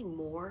tell me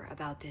more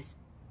about this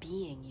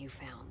being you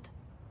found?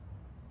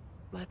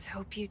 Let's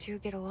hope you two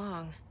get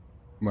along.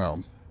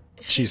 Well,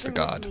 she's the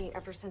been with god. me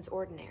ever since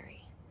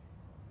Ordinary.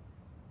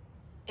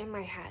 In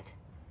my head.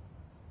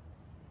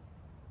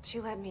 She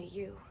led me to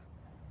you.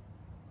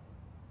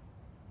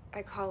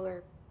 I call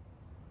her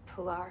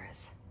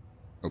Polaris.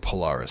 Oh,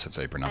 Polaris, that's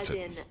how you pronounce As it.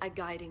 in a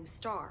guiding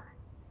star.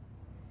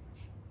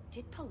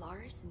 Did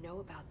Polaris know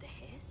about the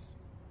hiss?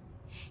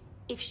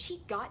 If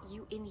she got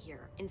you in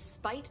here in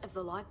spite of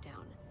the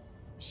lockdown,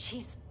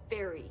 she's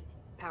very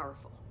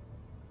powerful.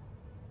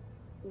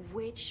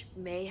 Which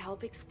may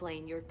help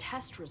explain your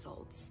test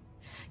results.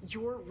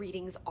 Your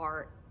readings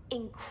are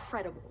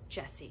incredible,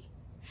 Jesse.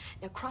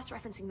 Now,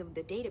 cross-referencing them with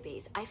the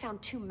database, I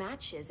found 2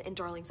 matches in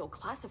Darling's old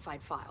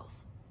classified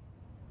files.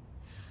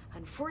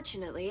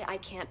 Unfortunately, I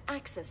can't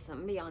access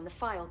them beyond the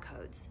file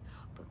codes.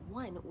 But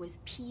one was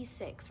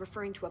P6,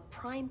 referring to a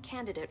prime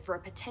candidate for a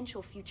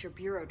potential future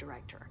bureau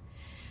director.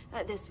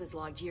 This was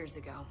logged years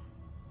ago.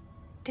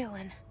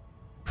 Dylan.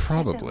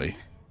 Probably.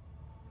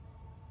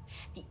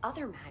 The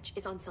other match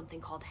is on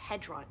something called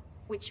Hedron,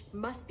 which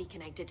must be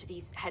connected to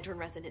these Hedron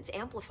resonance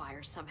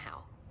amplifiers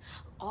somehow.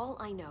 All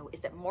I know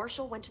is that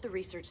Marshall went to the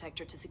research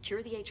sector to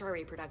secure the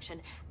HRA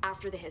production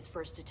after the Hiss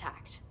first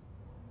attacked.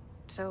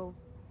 So,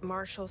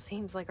 Marshall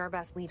seems like our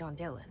best lead on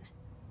Dylan.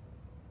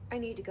 I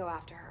need to go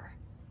after her.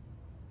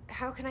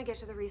 How can I get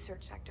to the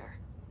research sector?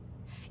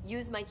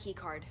 Use my key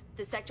card.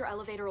 The sector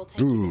elevator will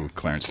take you there. Ooh,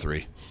 clearance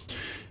 3.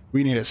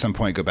 We need at some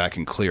point go back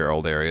and clear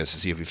old areas to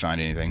see if we find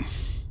anything.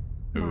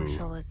 Ooh.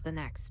 Marshall is the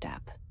next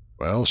step.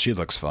 Well, she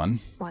looks fun.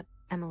 What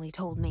Emily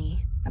told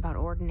me about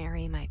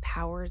Ordinary, my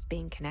powers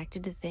being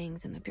connected to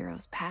things in the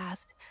Bureau's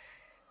past.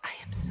 I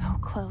am so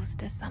close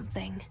to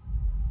something.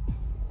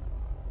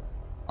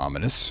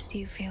 Ominous. Do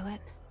you feel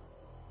it?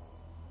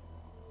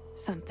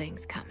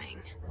 Something's coming.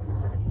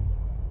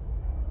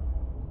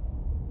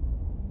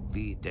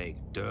 We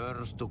take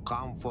turns to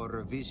come for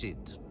a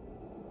visit.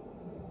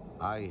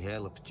 I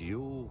helped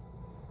you.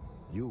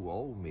 You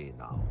owe me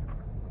now.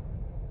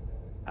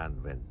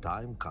 And when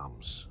time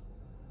comes,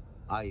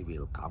 I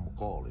will come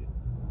calling.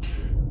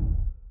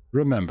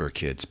 Remember,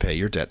 kids, pay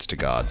your debts to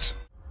gods.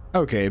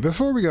 Okay,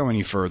 before we go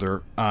any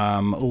further,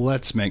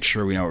 let's make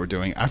sure we know what we're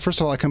doing. First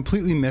of all, I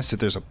completely missed that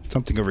there's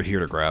something over here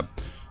to grab.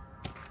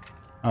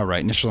 All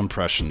right, initial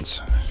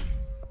impressions.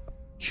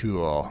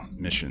 Cool.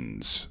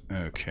 Missions.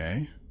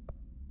 Okay.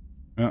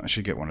 Well, I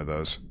should get one of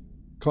those.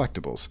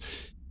 Collectibles.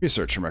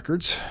 Research and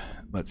records.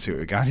 Let's see what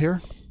we got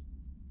here.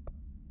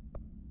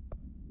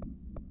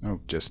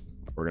 Oh, just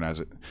organize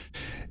it.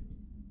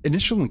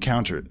 Initial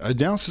encounter.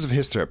 Analysis of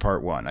Hiss threat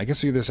part 1. I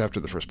guess we do this after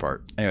the first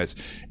part. Anyways,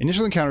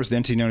 initial encounters with the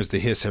entity known as the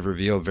Hiss have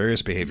revealed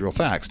various behavioral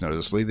facts.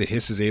 Noticeably, the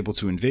Hiss is able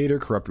to invade or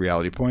corrupt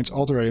reality points,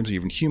 alter items, or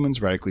even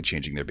humans, radically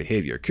changing their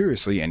behavior.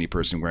 Curiously, any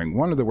person wearing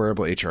one of the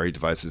wearable HRE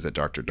devices that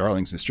Dr.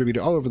 Darling's distributed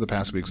all over the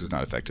past weeks was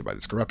not affected by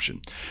this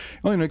corruption.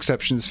 Only an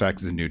exception to this fact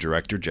is the new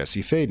director,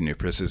 Jessie Faden, who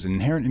possesses an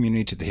inherent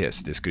immunity to the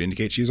Hiss. This could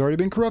indicate she has already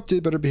been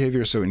corrupted, but her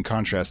behavior is so in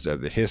contrast to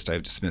the Hiss, I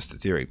have dismissed the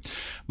theory.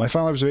 My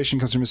final observation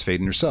comes from Ms.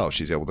 Faden herself.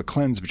 She's able to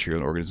cleanse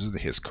material and organisms of the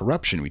Hiss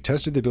corruption. We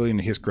tested the ability in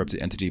a Hiss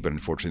corrupted entity, but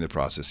unfortunately the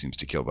process seems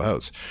to kill the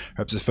host.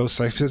 Perhaps if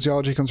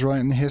physiology comes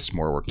reliant on the Hiss,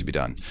 more work to be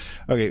done.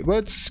 Okay,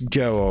 let's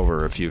go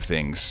over a few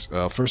things.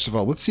 First of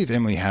all, let's see if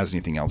Emily has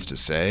anything else to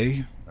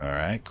say.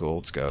 Alright, cool,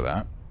 let's go with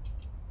that.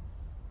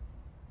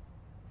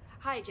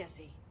 Hi,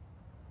 Jesse.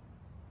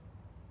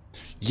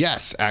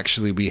 Yes,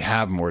 actually, we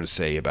have more to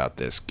say about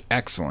this.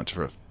 Excellent.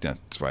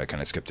 That's why I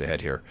kind of skipped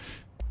ahead here.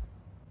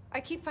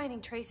 I keep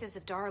finding traces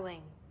of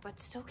Darling,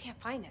 but still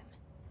can't find him.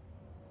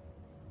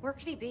 Where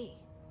could he be?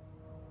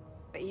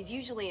 But he's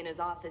usually in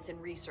his office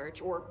in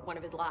research or one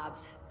of his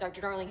labs.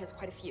 Dr. Darling has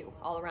quite a few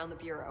all around the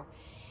Bureau.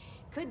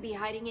 Could be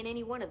hiding in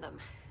any one of them.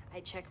 I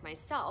check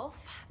myself,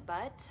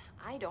 but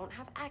I don't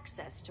have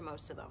access to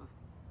most of them.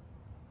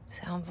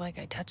 Sounds like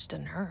I touched a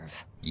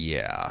nerve.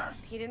 Yeah.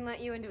 He didn't let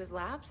you into his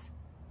labs?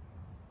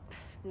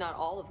 Not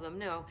all of them,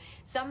 no.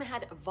 Some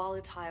had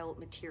volatile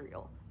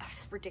material.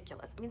 That's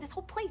ridiculous. I mean, this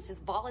whole place is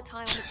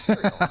volatile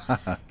material.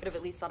 Could have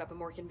at least thought up a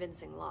more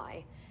convincing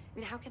lie. I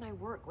mean, how can I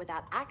work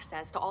without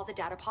access to all the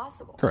data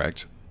possible?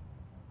 Correct.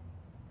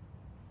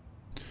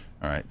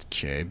 Alright,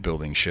 okay,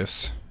 building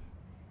shifts.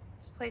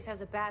 This place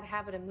has a bad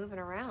habit of moving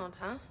around,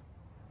 huh?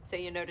 So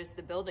you notice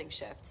the building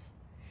shifts.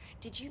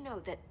 Did you know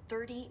that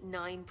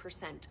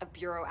 39% of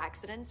Bureau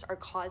accidents are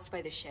caused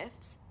by the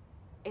shifts?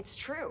 It's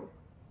true.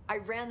 I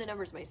ran the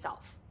numbers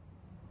myself.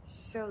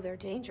 So they're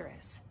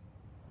dangerous.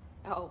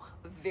 Oh,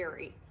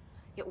 very.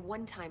 Yet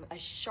one time, a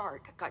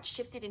shark got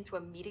shifted into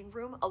a meeting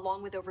room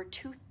along with over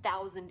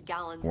 2,000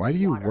 gallons of water. Why do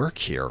you work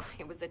here?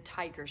 It was a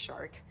tiger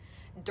shark.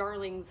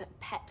 Darling's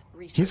pet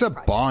research He's a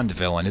project. Bond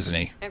villain, isn't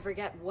he? I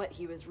forget what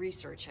he was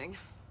researching.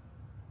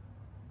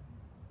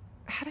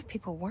 How do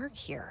people work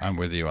here? I'm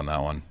with you on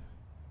that one.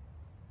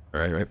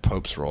 Right,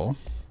 Pope's role.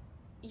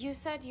 You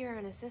said you're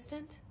an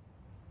assistant?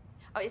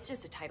 Oh, it's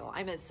just a title.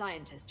 I'm a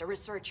scientist, a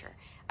researcher.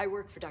 I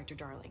work for Dr.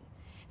 Darling.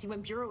 See,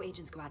 when Bureau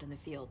agents go out in the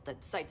field, the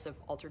sites of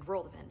altered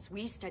world events,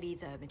 we study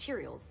the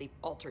materials, the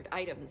altered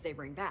items they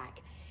bring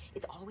back.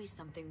 It's always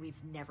something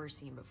we've never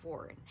seen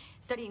before, and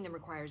studying them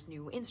requires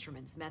new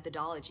instruments,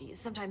 methodologies,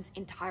 sometimes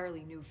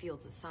entirely new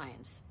fields of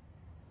science.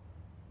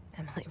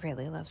 Emily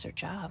really loves her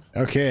job.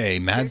 Okay,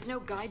 Matt. There's no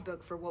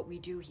guidebook for what we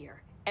do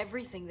here.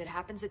 Everything that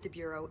happens at the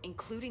Bureau,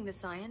 including the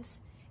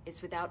science,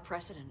 is without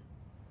precedent.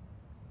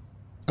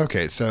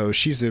 Okay, so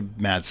she's a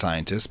mad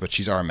scientist, but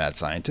she's our mad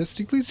scientist.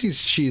 At least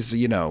she's,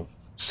 you know,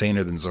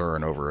 saner than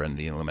Zoran over in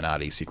the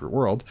Illuminati secret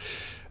world.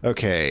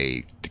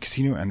 Okay, the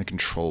casino and the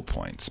control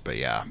points. But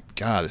yeah,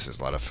 God, this is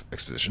a lot of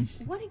exposition.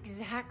 What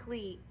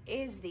exactly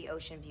is the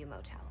Ocean View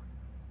Motel?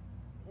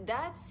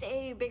 That's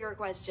a bigger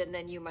question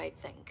than you might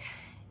think.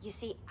 You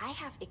see, I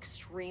have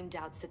extreme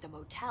doubts that the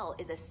motel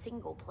is a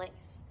single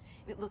place.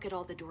 I mean, look at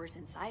all the doors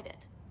inside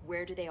it.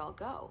 Where do they all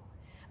go?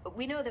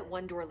 We know that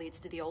one door leads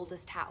to the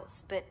oldest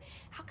house, but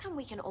how come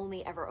we can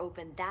only ever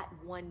open that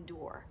one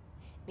door?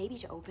 Maybe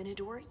to open a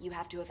door, you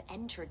have to have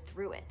entered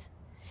through it.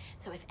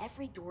 So if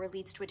every door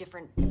leads to a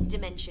different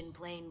dimension,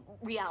 plane,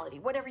 reality,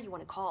 whatever you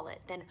want to call it,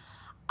 then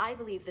I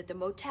believe that the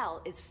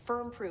motel is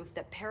firm proof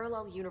that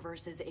parallel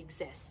universes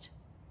exist.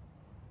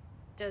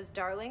 Does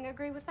Darling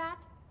agree with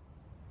that?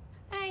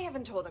 I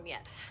haven't told him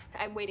yet.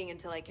 I'm waiting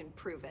until I can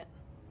prove it.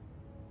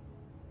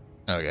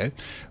 Okay.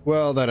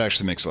 Well, that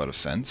actually makes a lot of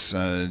sense.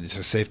 It's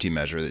a safety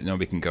measure that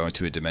nobody can go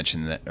into a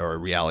dimension that, or a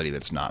reality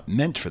that's not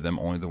meant for them,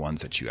 only the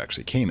ones that you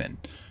actually came in.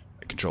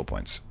 Control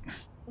points.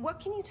 What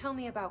can you tell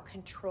me about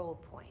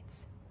control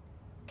points?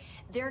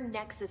 They're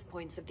nexus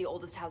points of the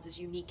oldest house's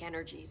unique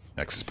energies.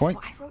 Nexus point?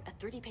 I wrote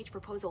a 30-page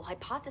proposal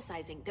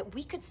hypothesizing that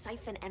we could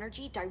siphon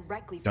energy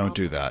directly from... Don't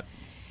do that.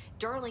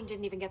 Darling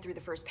didn't even get through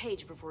the first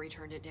page before he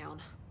turned it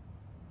down.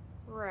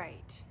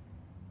 Right.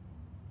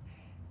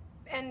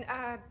 And,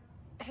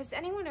 has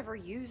anyone ever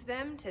used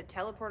them to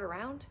teleport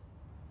around?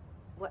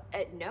 What?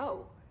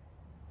 No.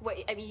 What,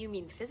 I mean, you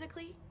mean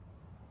physically?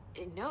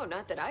 No,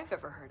 not that I've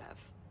ever heard of.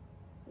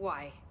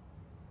 Why?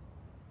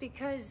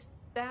 Because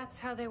that's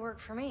how they work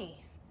for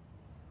me.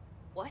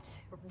 What?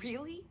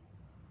 Really?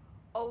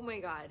 Oh my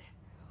god.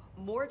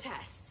 More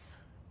tests.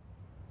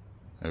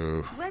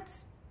 Oh.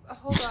 Let's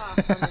hold off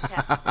on the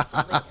tests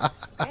until later,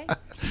 okay?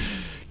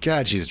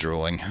 God, she's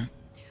drooling.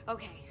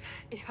 Okay.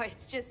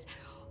 It's just...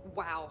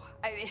 wow.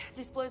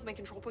 This blows my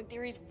control point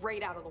theories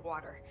right out of the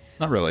water.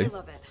 Not really. I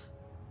love it.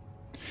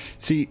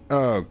 See,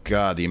 oh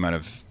god, the amount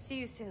of See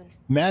you soon.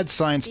 mad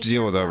science to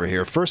deal with over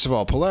here. First of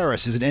all,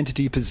 Polaris is an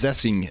entity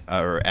possessing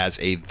her as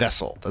a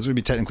vessel. That would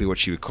be technically what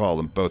she would call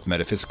in both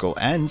metaphysical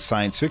and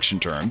science fiction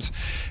terms,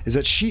 is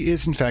that she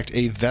is in fact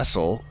a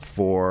vessel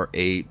for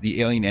the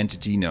alien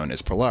entity known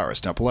as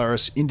Polaris. Now,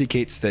 Polaris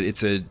indicates that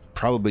it's a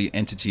probably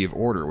entity of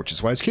order, which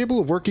is why it's capable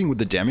of working with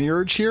the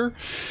demiurge here.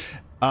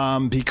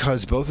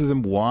 Because both of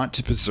them want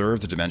to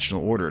preserve the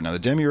dimensional order. Now, the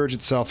Demiurge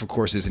itself, of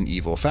course, is an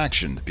evil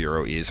faction. The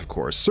Bureau is, of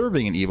course,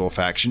 serving an evil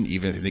faction,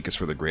 even if they think it's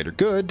for the greater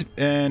good.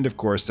 And, of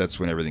course, that's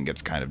when everything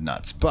gets kind of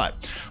nuts.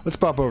 But let's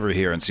pop over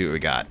here and see what we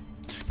got.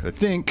 I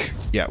think,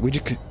 yeah, we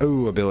just...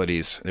 oh,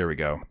 abilities. There we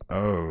go.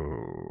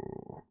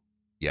 Oh.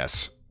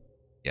 Yes.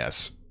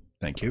 Yes.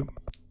 Thank you.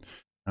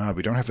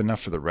 We don't have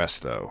enough for the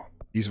rest, though.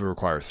 These will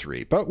require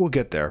 3, but we'll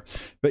get there.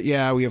 But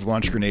yeah, we have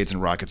launch grenades and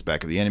rockets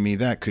back at the enemy.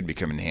 That could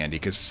become in handy,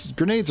 because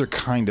grenades are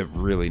kind of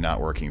really not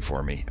working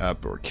for me.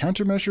 Or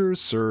countermeasures,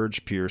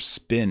 surge, pierce,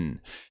 spin.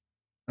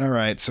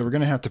 Alright, so we're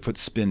going to have to put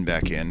spin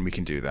back in. We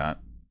can do that.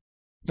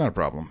 Not a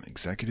problem.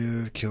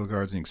 Executive, kill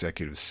guards, and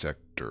executive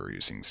sector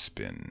using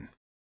spin.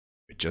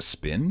 Wait, just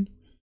spin?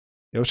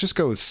 Yeah, let's just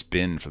go with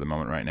spin for the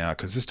moment right now,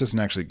 because this doesn't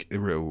actually...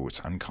 oh, it's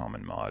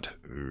uncommon mod.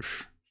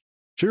 Oof.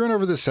 Should we run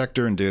over this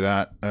sector and do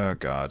that? Oh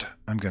god,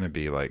 I'm gonna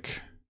be like...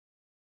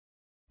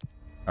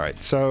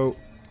 Alright, so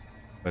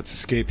let's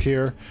escape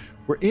here.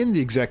 We're in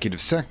the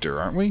executive sector,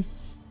 aren't we?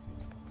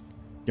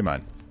 Come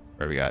on.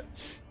 Where do we got?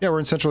 Yeah, we're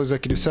in central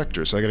executive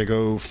sector, so I gotta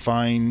go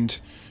find...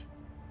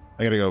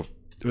 I gotta go...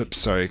 oops,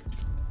 sorry.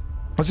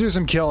 Let's do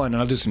some killing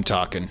and I'll do some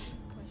talking.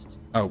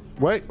 Oh,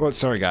 wait. Oh,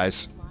 sorry,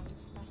 guys.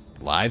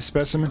 Live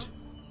specimen?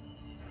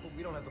 But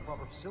we don't have the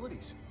proper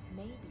facilities.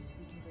 Maybe we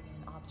can bring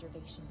in an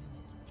observation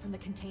unit from the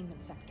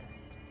containment sector.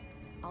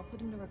 I'll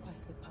put in a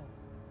request with Pope.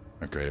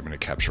 Oh, great. I'm going to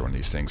capture one of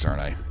these things,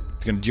 aren't I?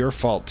 It's going to be your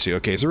fault, too.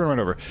 Okay, so we're going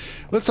to run over.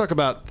 Let's talk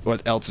about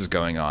what else is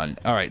going on.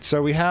 All right,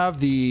 so we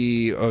have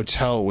the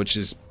hotel, which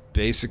is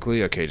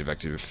basically... okay,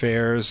 defective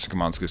affairs.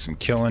 Come on, let's do some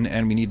killing.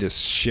 And we need to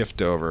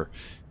shift over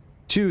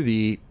to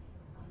the...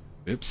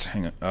 oops,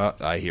 hang on.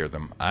 I hear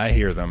them. I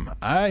hear them.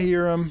 I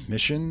hear them.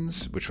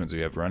 Missions. Which ones do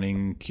we have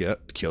running?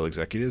 Kill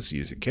executives.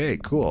 Use it. Okay,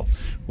 cool.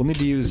 We'll need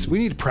to use... we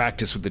need to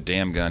practice with the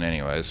damn gun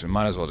anyways. We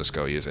might as well just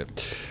go use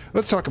it.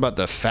 Let's talk about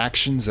the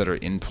factions that are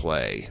in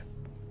play.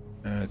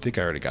 I think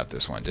I already got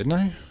this one, didn't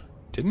I?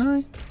 Didn't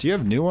I? Do you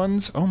have new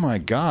ones? Oh my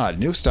god.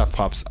 New stuff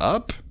pops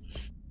up?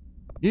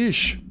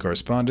 Yeesh.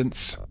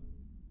 Correspondence.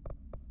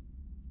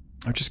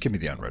 Oh, just give me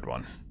the unread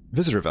one.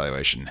 Visitor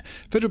evaluation.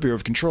 Federal Bureau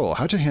of Control.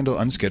 How to handle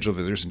unscheduled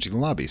visitors into the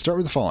lobby. Start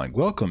with the following.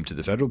 Welcome to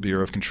the Federal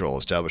Bureau of Control,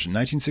 established in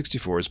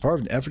 1964 as part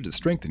of an effort to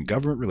strengthen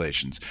government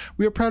relations.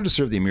 We are proud to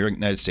serve the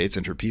United States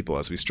and her people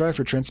as we strive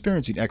for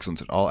transparency and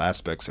excellence in all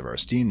aspects of our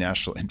esteemed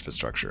national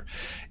infrastructure.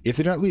 If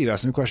they do not leave,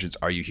 ask them questions.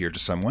 Are you here to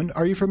someone?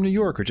 Are you from New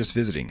York or just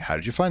visiting? How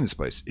did you find this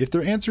place? If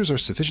their answers are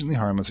sufficiently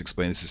harmless,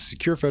 explain this is a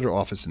secure federal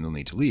office and they'll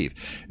need to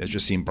leave. As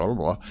just seen, blah, blah,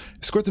 blah.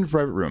 Escort them to a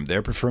private room.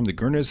 There perform the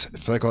Gurner's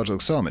psychological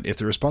assessment. If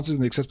they're responsive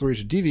to the acceptable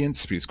range of deviance,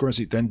 please score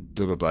seat, then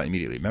blah, blah, blah,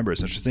 immediately. Remember,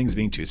 such a thing as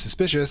being too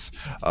suspicious.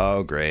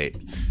 Oh, great.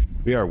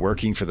 We are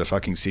working for the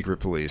fucking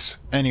secret police.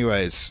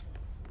 Anyways,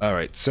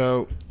 alright,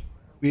 so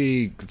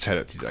let's head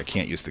out. I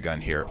can't use the gun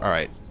here.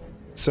 Alright,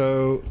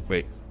 so,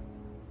 wait.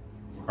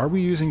 Are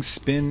we using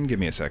spin? Give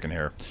me a second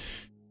here.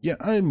 Yeah,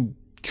 I'm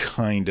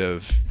kind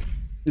of...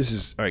 this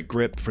is... alright,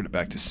 grip, put it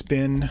back to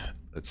spin.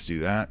 Let's do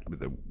that with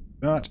the...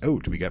 not... oh,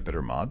 do we got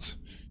better mods?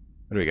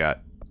 What do we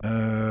got?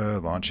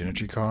 Launch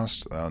energy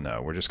cost? Oh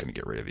no, we're just going to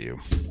get rid of you.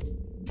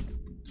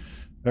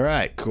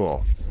 Alright,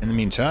 cool. In the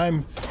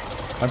meantime,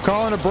 I'm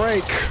calling a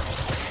break.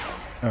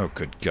 Oh,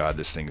 good God,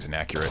 this thing's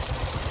inaccurate.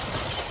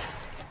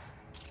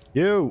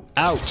 You,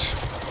 out!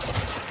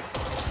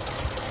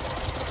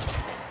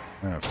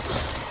 Oh.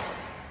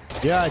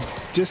 Yeah,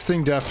 this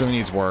thing definitely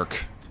needs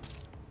work.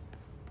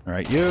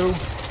 Alright, you,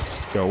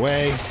 go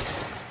away.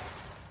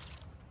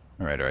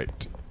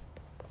 Alright.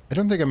 I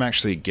don't think I'm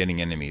actually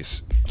getting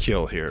enemies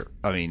kill here.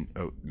 I mean,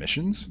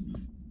 missions?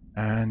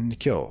 And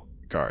kill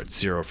guard,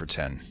 0 for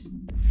 10.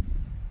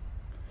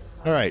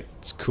 Alright,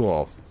 it's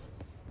cool.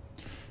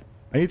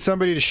 I need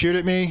somebody to shoot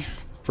at me.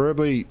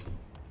 Preferably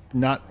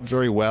not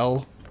very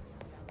well.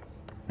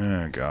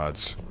 Oh,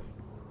 gods.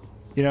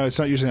 You know, it's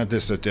not usually not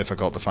this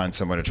difficult to find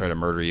someone to try to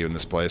murder you in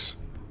this place.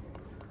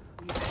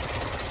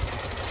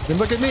 Then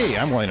look at me!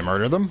 I'm willing to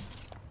murder them.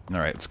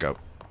 Alright, let's go.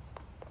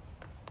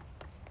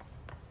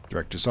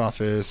 Director's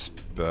office,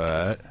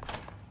 but...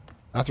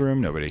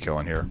 bathroom, nobody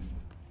killing here.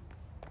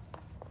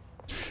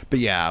 But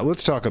yeah,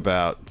 let's talk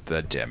about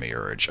the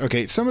demiurge.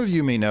 Okay, some of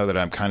you may know that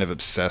I'm kind of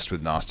obsessed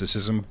with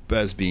Gnosticism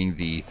as being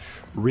the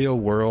real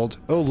world.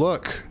 Oh,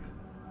 look!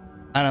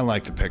 I don't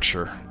like the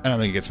picture. I don't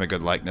think it gets my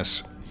good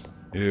likeness.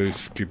 Ooh,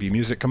 creepy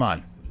music. Come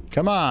on.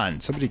 Come on!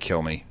 Somebody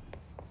kill me.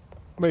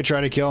 Somebody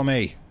try to kill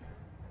me.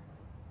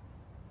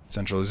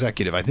 Central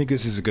Executive. I think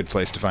this is a good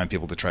place to find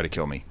people to try to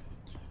kill me.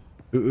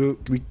 Ooh,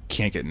 we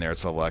can't get in there.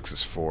 It's level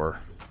Access 4.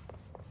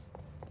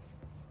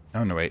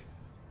 Oh, no, wait.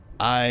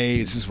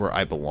 This is where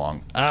I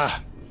belong.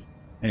 Ah!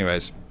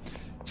 Anyways.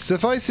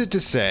 Suffice it to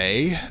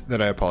say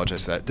that I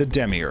apologize for that. The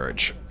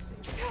Demiurge.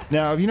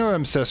 Now, you know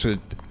I'm obsessed with,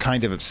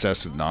 kind of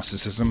obsessed with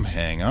Gnosticism.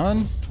 Hang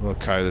on. We'll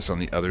carry this on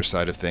the other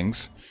side of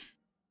things.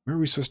 Where are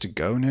we supposed to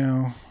go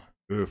now?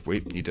 Ooh,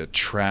 wait, need to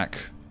track.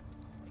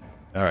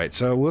 Alright,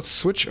 so let's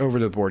switch over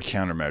to the board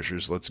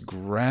countermeasures. Let's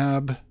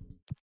grab...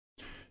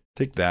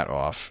 take that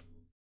off.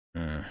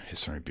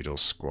 History,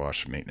 beetles,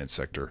 squash, maintenance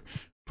sector.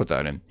 Put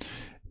that in.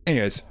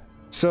 Anyways,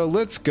 so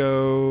let's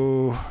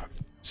go...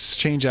 let's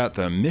change out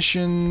the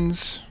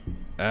missions.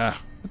 I'm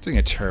doing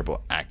a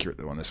terrible accurate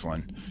though on this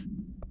one.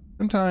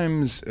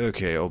 Sometimes...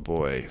 okay, oh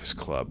boy.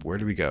 Club. Where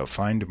do we go?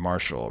 Find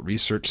Marshall.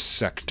 Research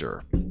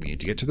sector. We need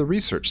to get to the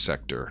research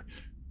sector.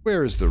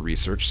 Where is the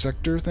research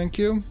sector? Thank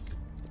you.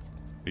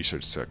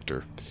 Research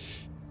sector.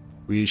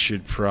 We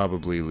should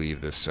probably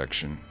leave this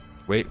section.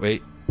 Wait.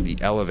 The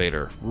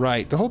elevator.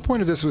 Right. The whole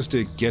point of this was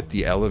to get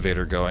the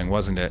elevator going,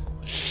 wasn't it?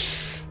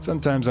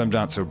 Sometimes I'm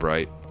not so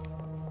bright.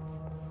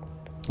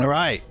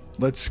 Alright.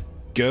 Let's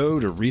go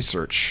to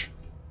research.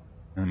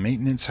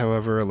 Maintenance,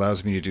 however,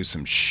 allows me to do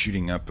some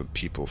shooting up of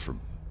people for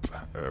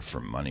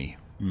money.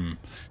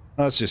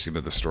 Let's just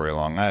get the story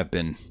along. I've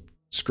been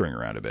screwing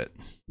around a bit.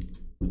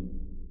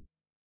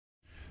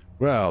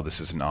 Well, this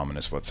isn't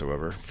ominous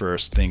whatsoever.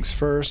 First things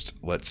first,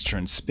 let's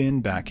turn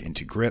spin back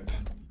into grip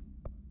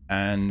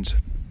and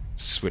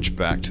switch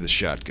back to the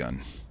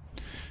shotgun.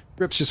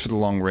 Grip's just for the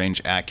long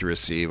range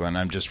accuracy when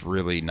I'm just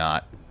really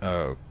not...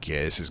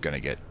 okay, this is gonna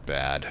get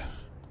bad.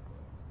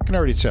 I can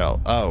already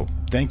tell. Oh,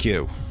 thank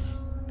you.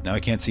 Now I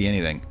can't see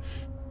anything.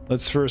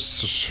 Let's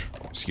first...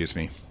 excuse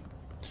me.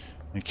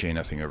 Okay,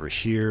 nothing over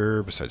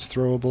here besides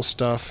throwable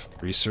stuff.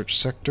 Research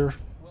sector.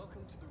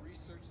 Welcome to the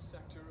research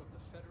sector of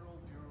the Federal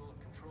Bureau of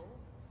Control.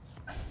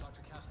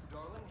 Dr. Casper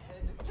Darling,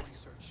 head of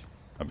research.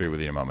 I'll be with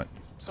you in a moment.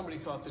 Somebody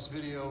thought this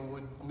video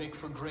would make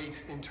for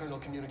great internal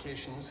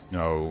communications.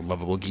 No,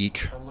 lovable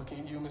geek. I'm looking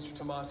at you, Mr.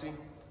 Tomasi.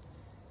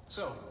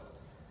 So,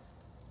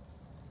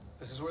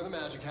 this is where the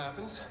magic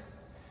happens.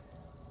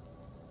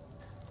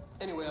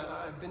 Anyway,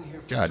 I've been here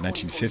for God,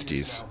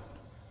 1950s. 1950s.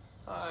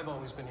 I've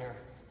always been here.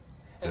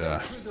 And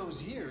through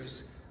those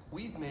years,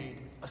 we've made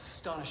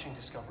astonishing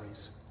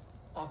discoveries.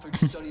 Authored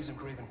studies of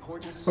grave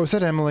importance. Oh, is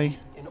that Emily?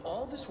 In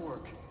all this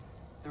work,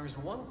 there is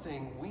one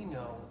thing we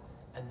know,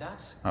 and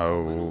that's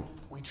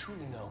we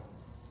truly know.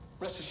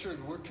 Rest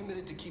assured, we're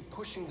committed to keep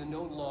pushing the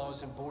known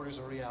laws and borders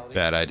of reality.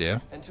 Bad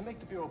idea. And to make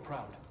the Bureau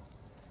proud.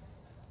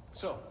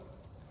 So,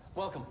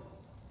 welcome.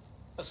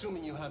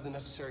 Assuming you have the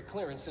necessary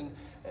clearance, and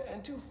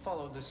do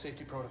follow the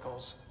safety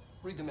protocols.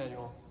 Read the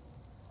manual.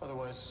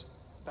 Otherwise,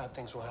 bad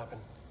things will happen.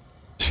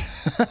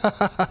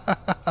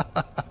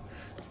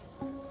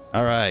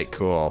 Alright,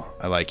 cool.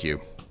 I like you.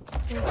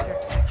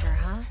 Research sector,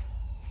 huh?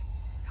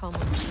 Home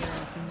of the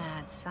Bureau of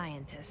mad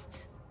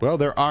scientists. Well,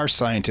 there are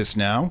scientists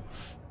now.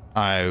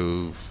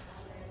 Oh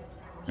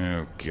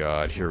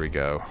god, here we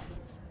go.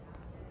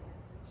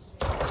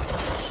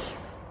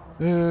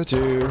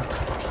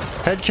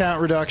 Head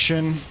count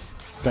reduction.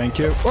 Thank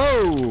you.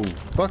 Whoa!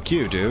 Fuck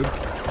you, dude.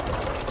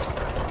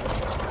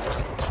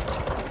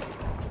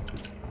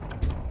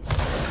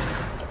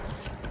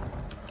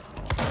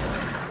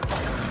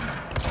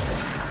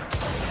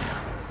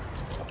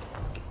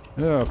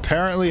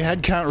 Apparently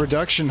head count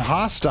reduction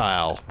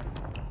hostile.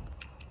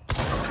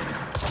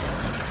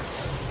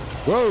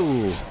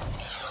 Whoa!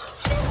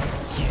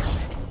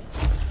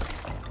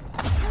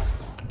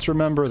 Let's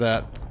remember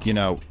that, you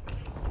know...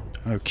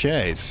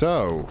 Okay,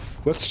 so...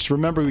 let's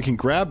remember we can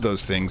grab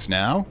those things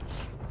now.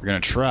 We're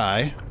gonna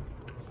try.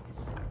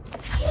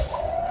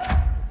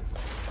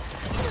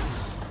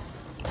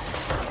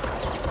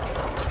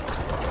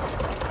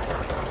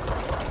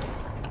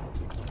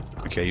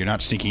 Okay, you're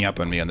not sneaking up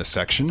on me on this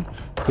section.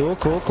 Cool,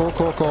 cool, cool,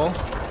 cool, cool.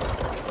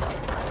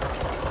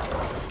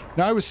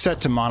 Now I was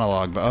set to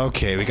monologue, but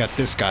okay, we got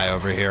this guy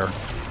over here.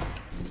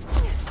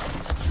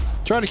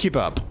 Try to keep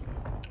up.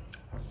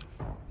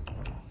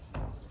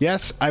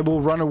 Yes, I will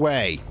run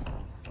away.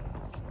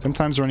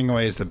 Sometimes running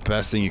away is the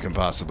best thing you can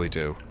possibly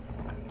do.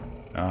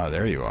 Ah,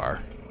 there you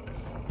are.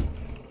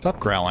 Stop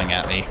growling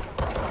at me.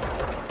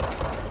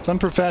 It's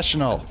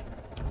unprofessional.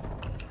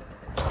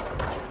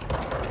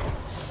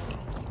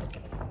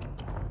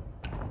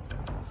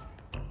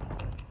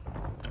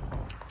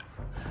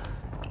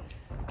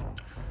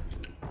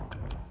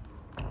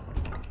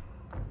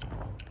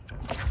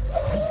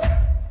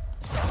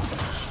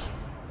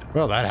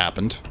 Well, that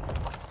happened.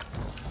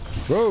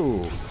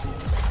 Whoa!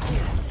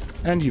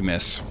 And you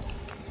miss.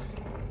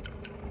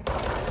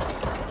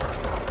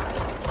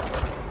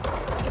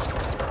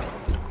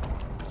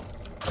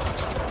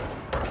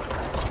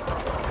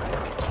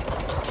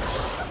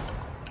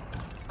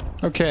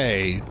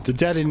 Okay, the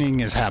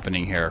deadening is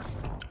happening here.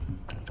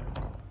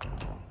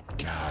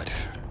 God.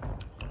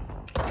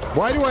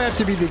 Why do I have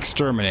to be the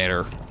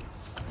exterminator?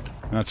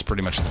 That's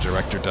pretty much what the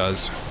director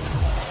does.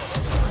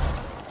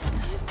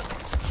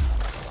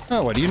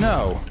 Oh, what do you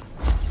know?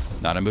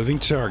 Not a moving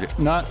target.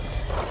 Not...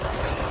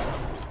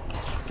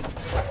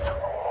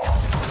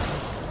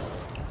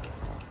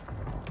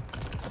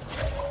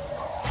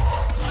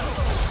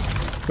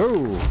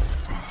 Oh!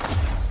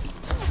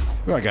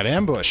 Oh, I got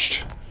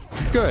ambushed.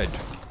 Good.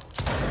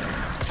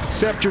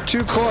 Except you're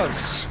too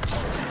close.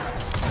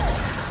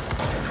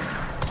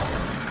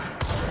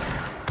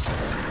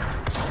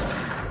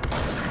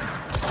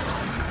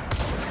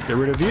 Get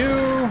rid of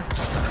you.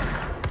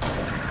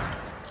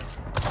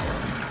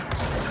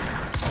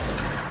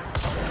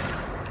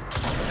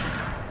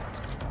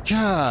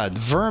 God,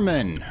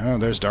 vermin. Oh,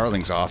 there's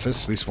Darling's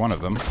office. At least one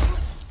of them.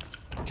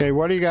 Okay,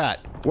 what do you got?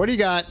 What do you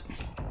got?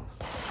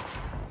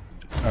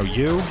 Oh,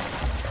 you?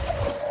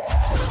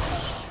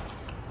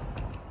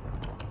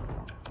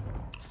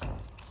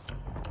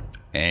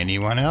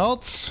 Anyone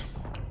else?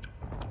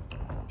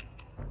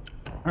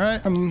 All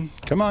right,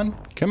 come on,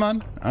 come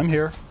on. I'm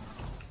here.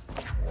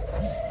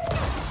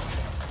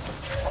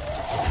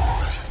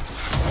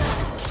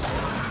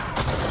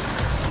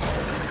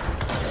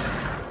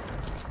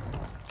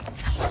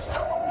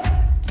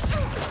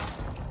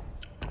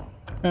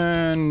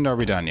 And are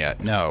we done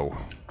yet? No.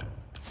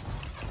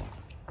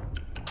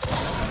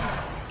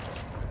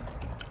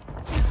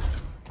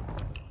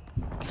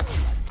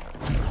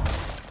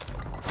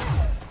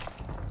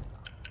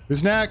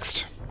 Who's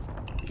next?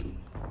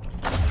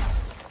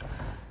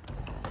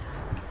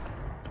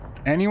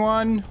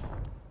 Anyone?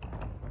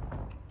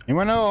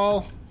 Anyone at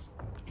all?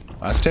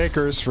 Last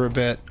takers for a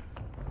bit.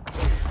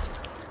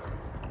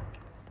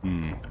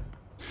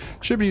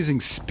 Should be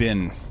using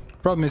spin.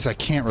 Problem is I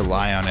can't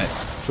rely on it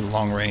for the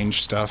long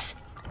range stuff.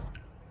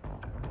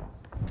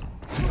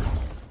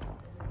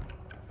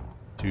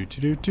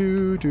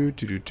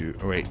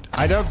 Oh wait,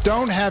 I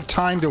don't have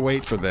time to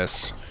wait for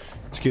this.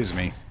 Excuse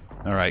me.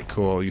 All right,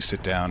 cool. You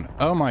sit down.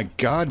 Oh my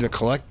God, the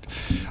collect.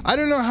 I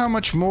don't know how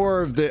much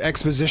more of the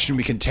exposition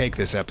we can take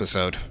this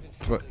episode.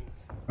 But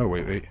oh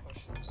wait.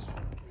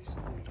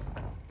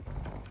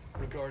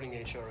 Regarding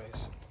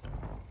HRAs,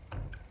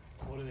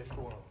 what are they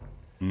for?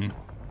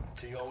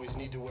 Do you always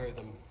need to wear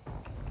them?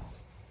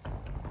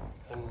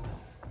 And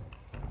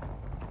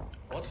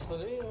what's the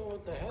deal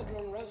with the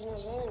hadron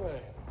resonance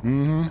anyway?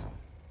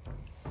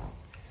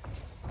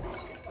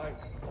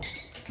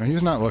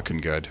 He's not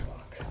looking good.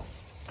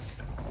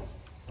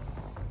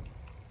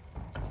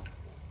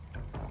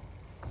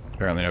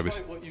 Apparently nobody's...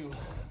 Despite what you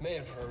may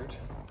have heard,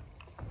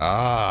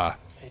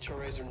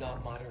 HRAs are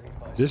not monitoring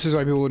devices. This is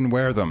why people wouldn't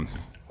wear them.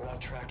 We're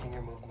not tracking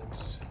your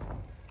movements.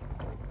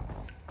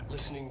 We're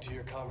listening to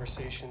your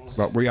conversations.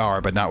 Well, we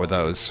are, but not with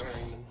those.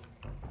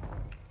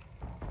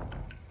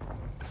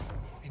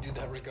 We do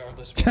that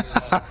regardless whether or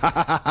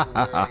not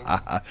you're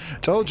wearing...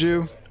 Told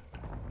you.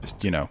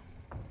 Just, you know.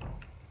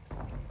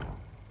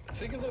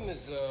 Think of them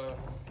as a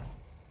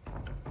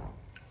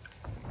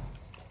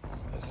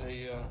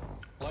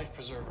life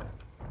preserver.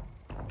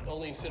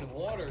 Only instead of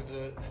water,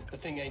 the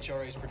thing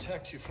HRAs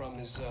protect you from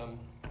is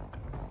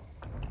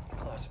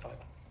classified.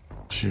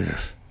 Yeah.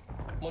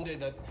 One day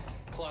that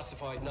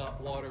classified,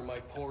 not water,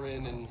 might pour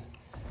in, and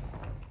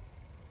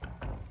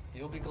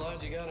you'll be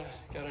glad you got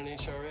an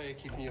HRA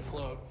keeping you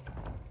afloat.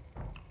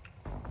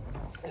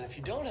 And if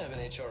you don't have an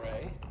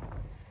HRA,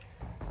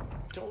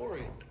 don't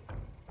worry.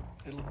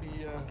 It'll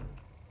be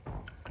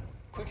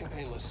quick and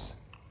painless.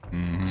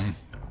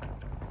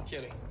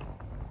 Kidding.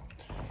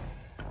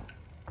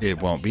 It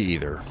won't be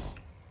either.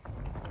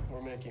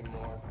 We're making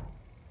more.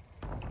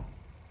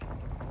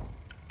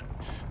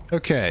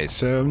 Okay,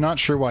 so I'm not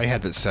sure why I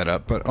had that set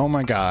up, but oh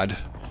my God.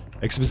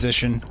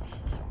 Exposition.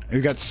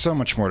 We've got so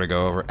much more to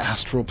go over.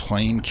 Astral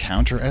plane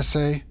counter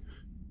essay.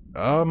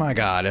 Oh my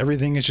God,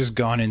 everything has just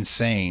gone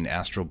insane.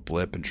 Astral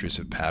blip,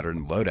 intrusive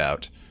pattern,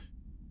 loadout.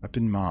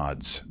 Weapon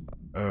mods.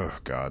 Oh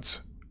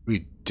gods.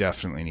 We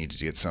definitely need to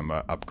get some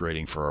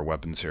upgrading for our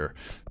weapons here.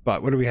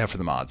 But what do we have for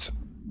the mods?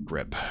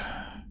 grip.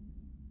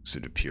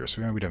 Suited pierce.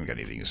 We haven't got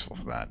anything useful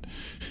for that.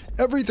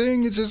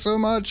 Everything is just so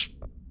much.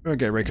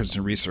 Okay, records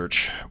and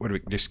research. What do we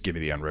just give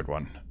me the unread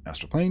one?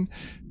 Astral plane.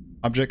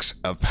 Objects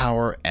of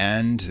power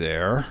and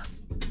their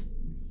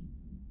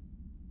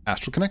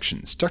astral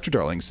connections. Dr.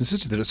 Darling's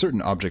insisted that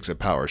certain objects of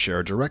power share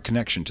a direct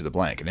connection to the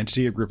blank, an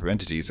entity or group of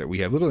entities that we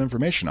have little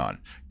information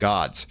on,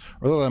 gods,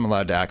 or little I'm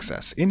allowed to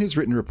access. In his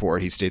written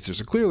report, he states there's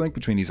a clear link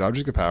between these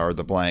objects of power,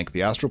 the blank,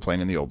 the astral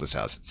plane, and the oldest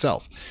house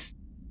itself.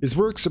 His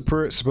work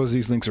supposes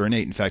these links are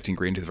innate, in fact,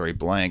 ingrained into the very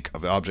blank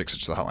of the objects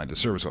such as the hotline to the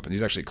service weapon.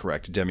 He's actually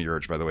correct.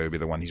 Demiurge, by the way, would be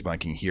the one he's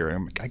blanking here.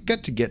 And I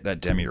got to get that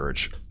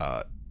Demiurge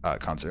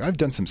concept. I've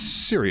done some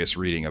serious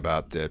reading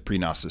about the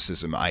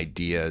pre-Gnosticism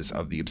ideas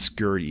of the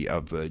obscurity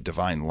of the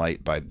divine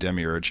light by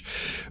Demiurge,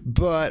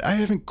 but I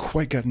haven't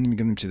quite gotten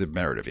them to the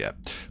narrative yet.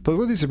 But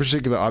whether these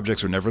particular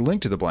objects were never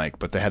linked to the blank,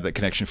 but they had that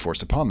connection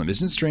forced upon them,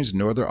 isn't it strange that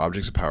no other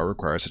objects of power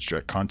require such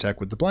direct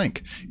contact with the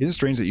blank? Isn't it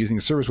strange that using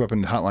the service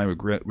weapon hotline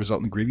would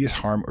result in grievous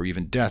harm or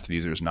even death if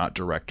user is not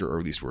director or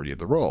at least worthy of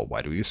the role?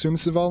 Why do we assume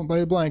this involved by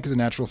a blank is a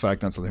natural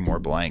fact, not something more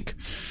blank?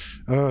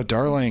 Oh,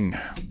 darling,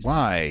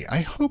 why? I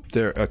hope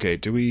there... Okay,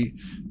 do we...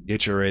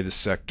 HRA, the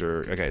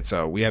sector... Okay,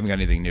 so we haven't got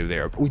anything new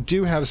there. We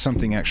do have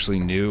something actually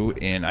new,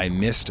 and I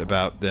missed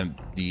about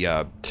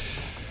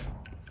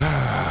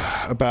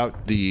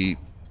about the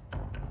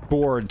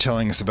board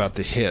telling us about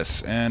the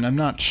hiss, and I'm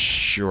not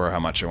sure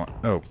how much I want...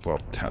 Oh, well,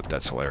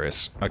 that's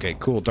hilarious. Okay,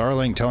 cool.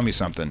 Darling, tell me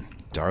something.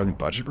 Darling,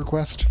 budget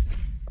request?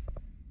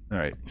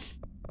 Alright.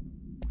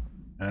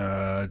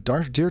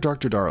 Dear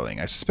Dr. Darling,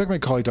 I suspect my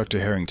colleague Dr.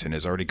 Harrington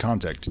has already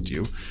contacted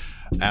you,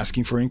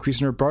 asking for an increase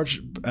in her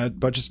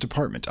budget's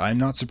department. I'm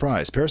not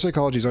surprised.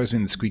 Parapsychology has always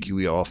been the squeaky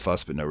wheel, all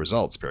fuss but no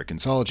results.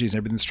 Paraconsology has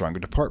never been the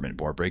stronger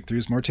department. More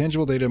breakthroughs, more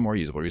tangible data, more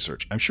usable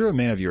research. I'm sure a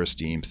man of your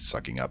esteem,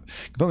 sucking up,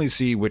 can only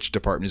see which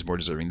department is more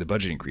deserving the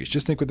budget increase.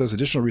 Just think what those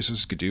additional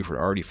resources could do for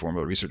an already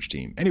formal research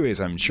team.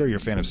 Anyways, I'm sure you're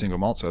a fan of single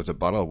malt, so have a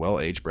bottle of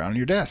well-aged brown on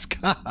your desk.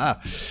 Ha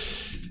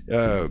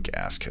Oh,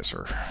 gas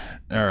kisser.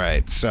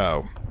 Alright,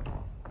 so...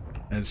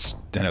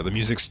 I know the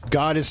music's...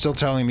 God is still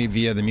telling me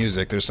via the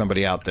music there's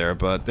somebody out there,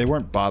 but they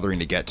weren't bothering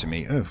to get to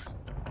me. Oh,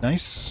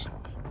 nice.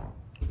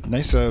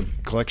 Nice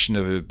collection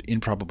of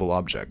improbable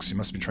objects. You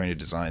must be trying to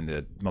design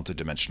the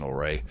multidimensional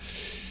array.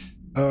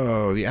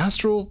 Oh, the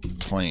astral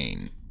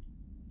plane.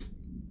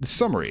 The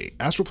summary.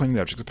 Astral plane of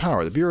the objects of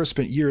power. The Bureau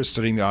spent years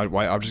studying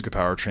why objects of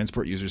power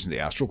transport users in the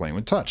astral plane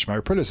when touched. My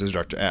predecessor,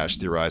 Dr. Ash,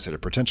 theorized that a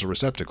potential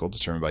receptacle,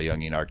 determined by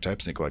Jungian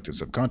archetypes and the collective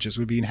subconscious,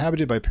 would be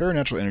inhabited by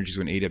paranatural energies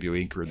when AWE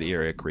entered the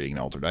area, creating an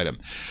altered item.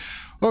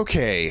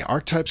 Okay,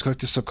 archetypes,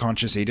 collective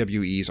subconscious,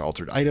 AWEs,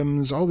 altered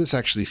items. All this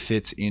actually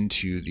fits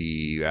into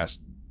the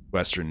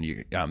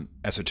Western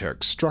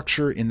esoteric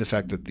structure in the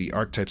fact that the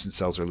archetypes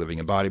themselves are living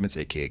embodiments,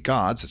 aka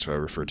gods, that's what I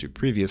referred to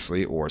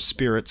previously, or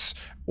spirits,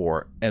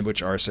 and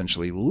which are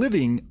essentially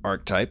living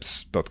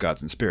archetypes, both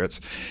gods and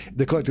spirits.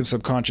 The collective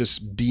subconscious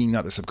being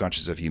not the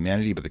subconscious of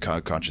humanity, but the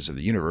conscious of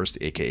the universe,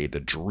 aka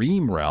the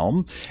dream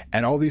realm,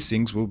 and all these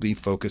things will be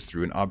focused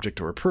through an object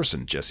or a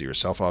person. Jessie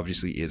herself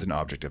obviously is an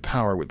object of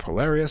power with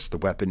Polarius. The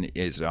weapon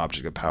is an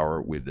object of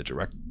power with the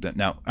direct.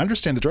 Now,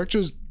 understand the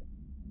directors,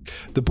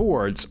 the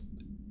boards.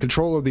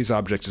 Control of these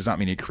objects does not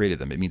mean he created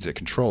them. It means it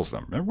controls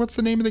them. Remember, what's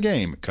the name of the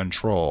game?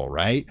 Control,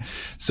 right?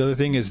 So the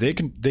thing is,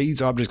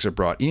 these objects are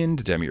brought in.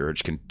 The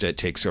Demiurge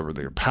takes over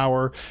their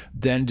power,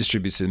 then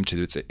distributes them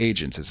to its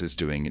agents, as it's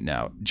doing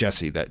now.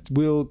 Jessie, that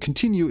will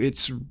continue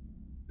its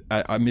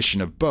a mission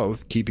of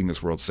both, keeping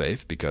this world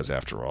safe, because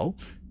after all,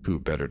 who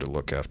better to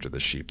look after the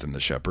sheep than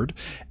the shepherd?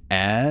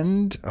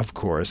 And, of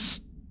course,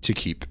 to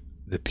keep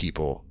the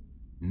people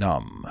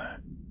numb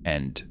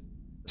and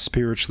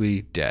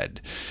spiritually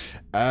dead.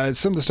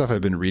 Some of the stuff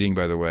I've been reading,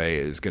 by the way,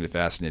 is kind of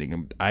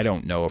fascinating. I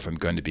don't know if I'm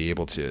going to be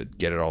able to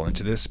get it all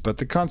into this, but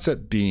the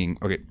concept being...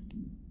 Okay,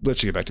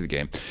 let's get back to the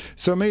game.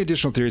 So many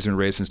additional theories have been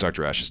raised since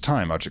Dr. Ash's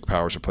time. Object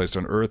powers were placed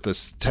on Earth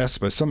as tests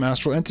by some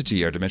astral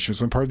entity. Our dimension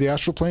was one part of the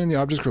astral plane, and the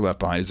objects were left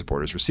behind as the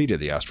borders receded.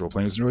 The astral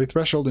plane was an early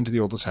threshold into the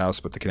oldest house,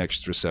 but the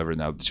connections were severed.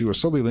 Now the two are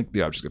slowly linked to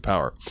the objects of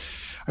power.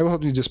 I will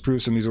help you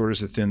disprove some of these orders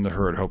to thin the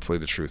herd. Hopefully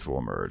the truth will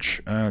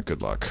emerge.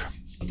 Good luck.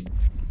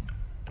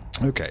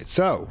 Okay,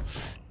 so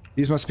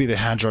these must be the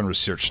Hadron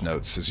research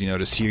notes. As you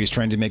notice here, he's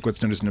trying to make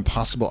what's known as an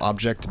impossible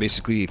object,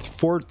 basically a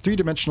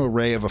three-dimensional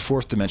array of a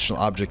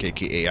fourth-dimensional object,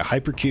 aka a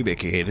hypercube,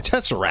 aka the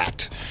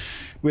Tesseract,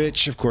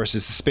 which, of course,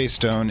 is the space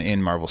stone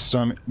in Marvel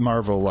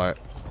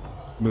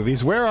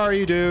movies. Where are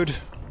you, dude?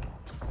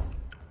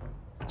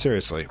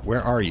 Seriously,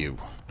 where are you?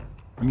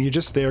 I mean, you're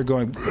just there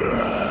going...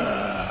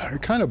 You're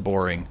kind of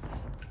boring.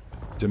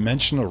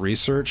 Dimensional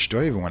research? Do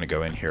I even want to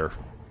go in here?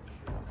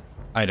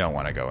 I don't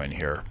want to go in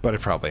here, but I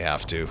probably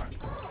have to.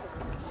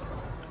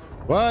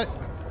 What?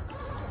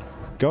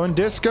 Going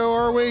disco,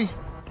 are we?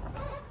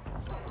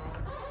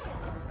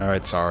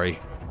 Alright, sorry.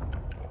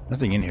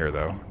 Nothing in here,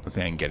 though.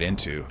 Nothing I can get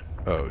into.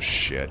 Oh,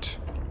 shit.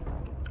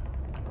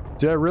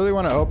 Did I really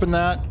want to open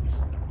that?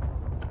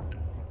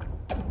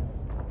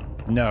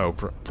 No,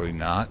 probably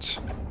not.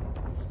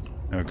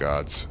 Oh,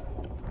 gods.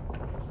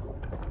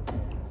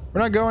 We're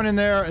not going in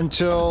there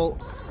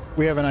until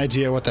we have an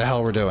idea what the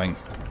hell we're doing.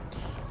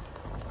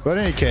 But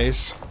in any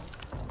case,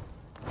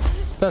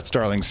 that's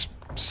Darling's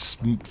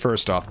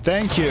first off.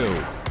 Thank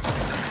you!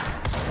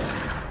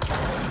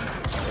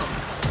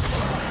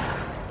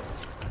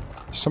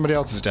 Somebody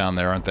else is down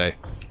there, aren't they?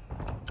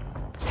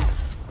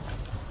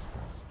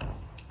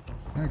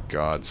 Oh,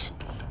 gods.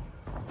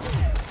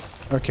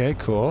 Okay,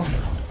 cool.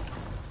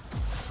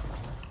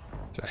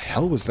 The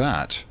hell was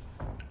that?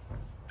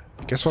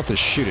 I guess we'll have to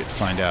shoot it to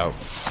find out.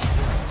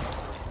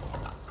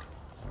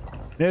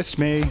 Missed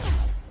me.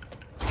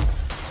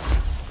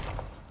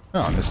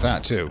 Oh, I missed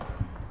that too.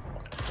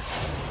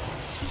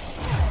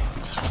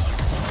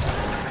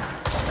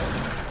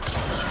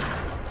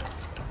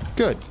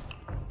 Good.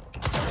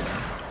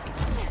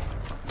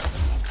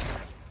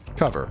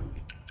 Cover.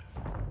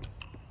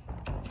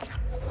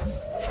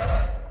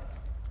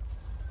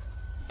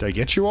 Did I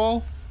get you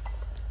all?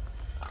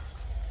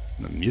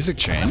 The music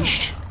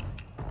changed.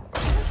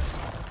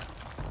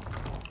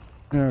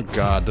 Oh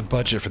god, the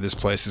budget for this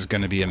place is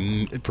going to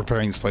be...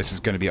 preparing this place is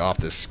going to be off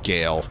the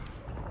scale.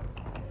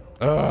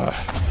 Ugh.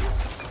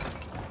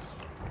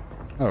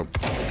 Oh.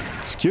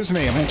 Excuse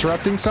me, I'm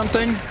interrupting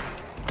something?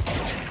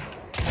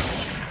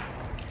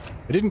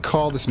 I didn't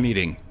call this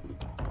meeting.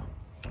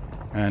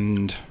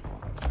 And...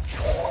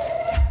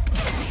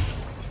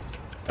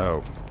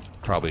 oh.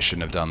 Probably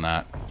shouldn't have done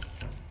that.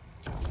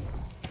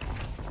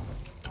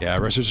 Yeah,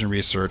 research and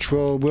research.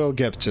 We'll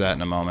get to that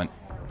in a moment.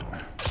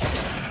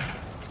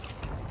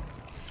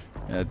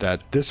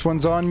 That this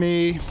one's on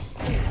me.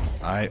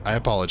 I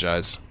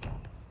apologize.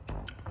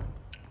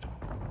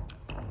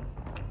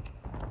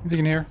 Anything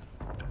in here?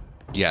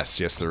 Yes,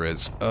 there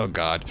is. Oh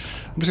god.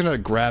 I'm just gonna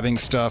grabbing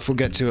stuff. We'll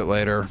get to it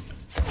later.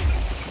 I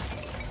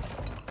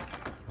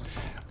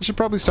should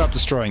probably stop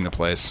destroying the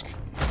place.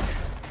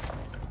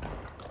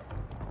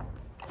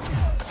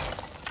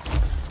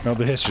 No,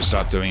 the hiss just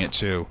stopped doing it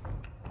too.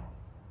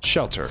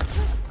 Shelter.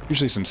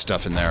 Usually some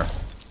stuff in there.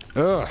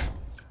 Ugh.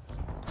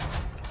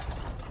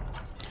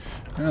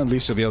 Well, at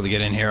least you'll be able to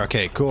get in here.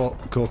 Okay, cool.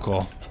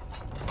 Cool.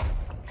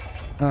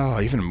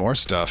 Oh, even more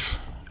stuff.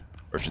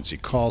 Emergency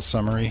call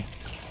summary.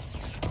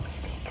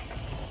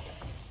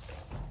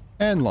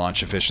 And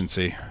launch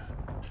efficiency.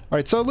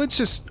 Alright, so let's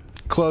just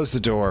close the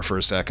door for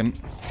a second.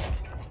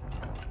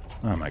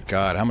 Oh my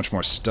god, how much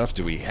more stuff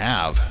do we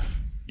have?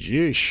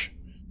 Yeesh.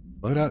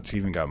 Loadouts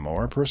even got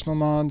more personal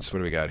mods. What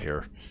do we got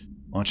here?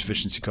 Launch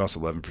efficiency costs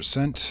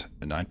 11%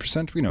 and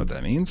 9%. We know what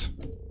that means.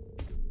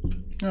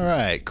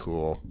 Alright,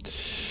 cool.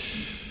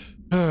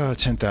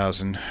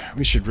 10,000.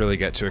 We should really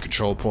get to a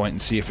control point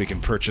and see if we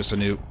can purchase a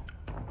new...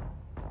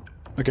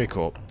 Okay,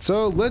 cool.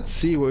 So let's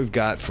see what we've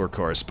got for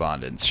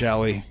correspondence,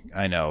 shall we?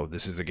 I know,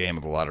 this is a game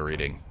with a lot of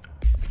reading.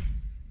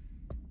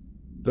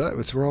 But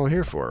that's what we're all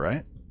here for,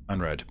 right?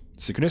 Unread.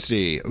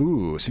 Synchronicity.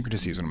 Ooh,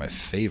 synchronicity is one of my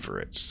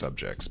favorite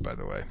subjects, by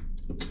the way.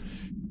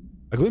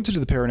 A glimpse into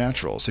the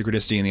paranatural,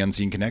 synchronicity and the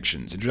unseen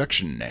connections.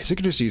 Introduction.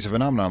 Synchronicity is a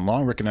phenomenon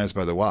long recognized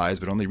by the wise,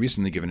 but only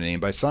recently given a name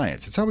by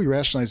science. It's how we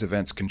rationalize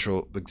events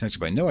connected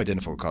by no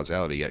identifiable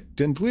causality, yet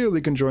clearly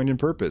conjoined in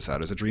purpose. How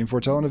does a dream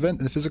foretell an event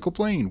in the physical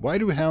plane? Why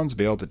do hounds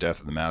bail at the death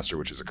of the master,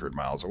 which has occurred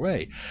miles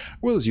away?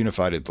 Will is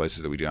unified in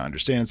places that we do not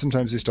understand, and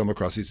sometimes they stumble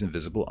across these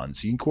invisible,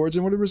 unseen chords,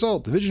 and what a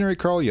result? The visionary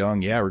Carl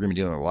Jung. Yeah, we're going to be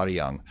dealing with a lot of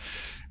Jung.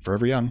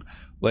 Forever young.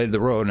 Laid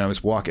the road and I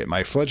must walk it.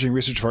 My fledgling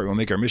research department will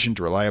make our mission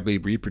to reliably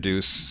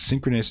reproduce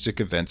synchronistic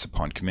events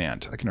upon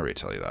command. I can already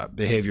tell you that.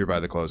 Behavior by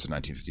the close of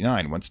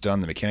 1959. Once done,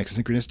 the mechanics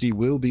of synchronicity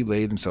will be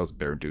laid themselves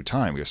bare in due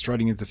time. We are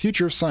striding into the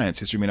future of science.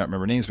 History may not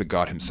remember names, but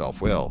God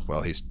himself will.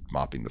 Well, he's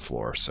mopping the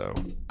floor, so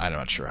I'm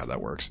not sure how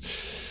that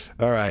works.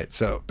 All right,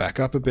 so back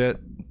up a bit.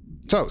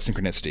 So,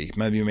 synchronicity.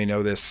 Many of you may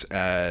know this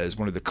as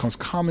one of the most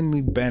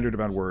commonly bandied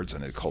about words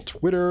on it called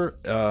Twitter.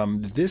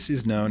 This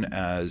is known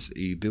as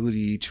the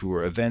ability to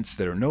events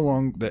that are no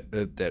longer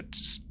that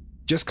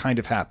just kind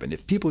of happen.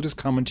 If people just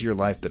come into your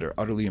life that are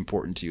utterly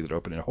important to you, that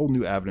open a whole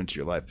new avenue to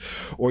your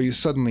life, or you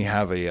suddenly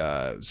have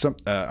a some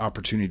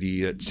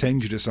opportunity that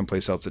sends you to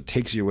someplace else that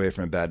takes you away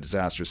from a bad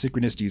disaster.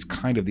 Synchronicity is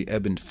kind of the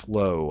ebb and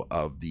flow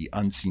of the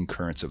unseen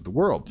currents of the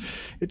world.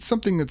 It's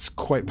something that's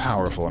quite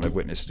powerful, and I've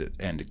witnessed it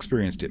and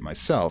experienced it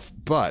myself.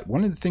 But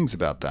one of the things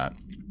about that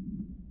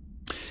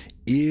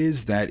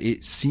is that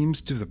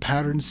the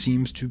pattern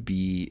seems to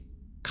be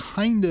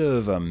kind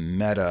of a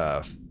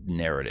meta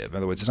narrative. In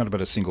other words, it's not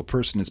about a single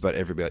person, it's about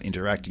everybody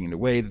interacting in a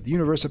way that the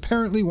universe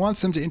apparently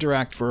wants them to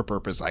interact for a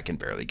purpose I can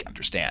barely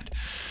understand.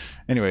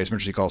 Anyways,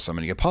 emergency call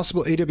summoning. A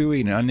possible AWE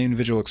and an unnamed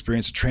individual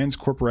experience a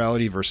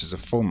transcorporality versus a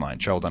phone line.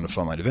 Travel down a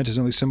phone line. Event is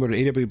only similar to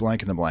AWE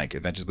blank and the blank.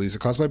 Event is believed to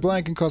caused by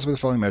blank and caused by the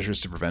following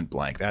measures to prevent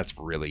blank. That's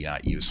really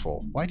not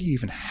useful. Why do you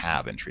even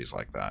have entries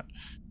like that?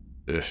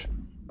 Ugh.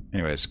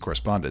 Anyways,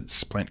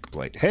 correspondence, plant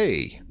complaint.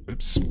 Hey!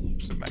 Oops,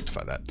 so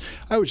magnify that.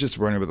 I was just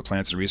wondering about the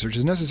plants and research.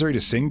 Is it necessary to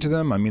sing to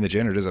them? I mean, the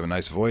janitor does have a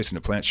nice voice, and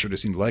the plants sure do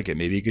seem to like it.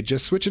 Maybe you could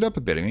just switch it up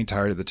a bit. I mean,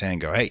 tired of the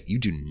tango. Hey, you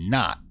do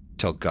not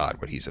tell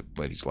God what he's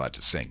allowed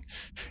to sing.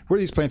 Where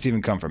do these plants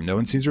even come from? No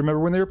one seems to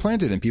remember when they were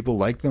planted, and people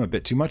like them a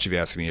bit too much, if you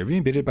ask me. Are you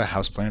invaded by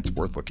houseplants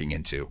worth looking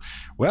into?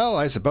 Well,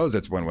 I suppose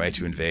that's one way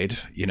to invade,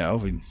 you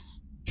know.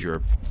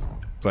 you're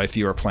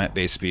a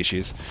plant-based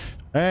species.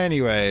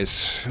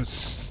 Anyways,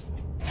 let's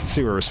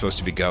see where we're supposed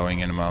to be going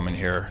in a moment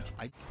here.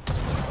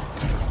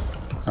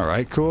 All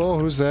right, cool.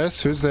 Who's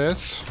this? Who's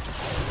this?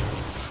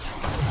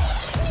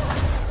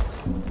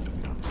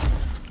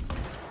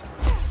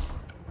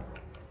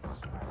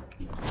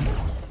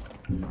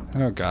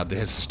 Oh god, the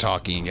hiss is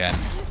talking again.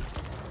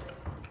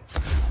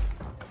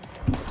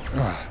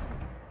 Ugh.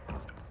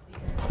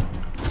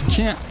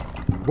 Can't...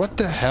 What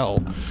the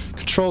hell?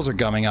 Controls are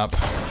gumming up.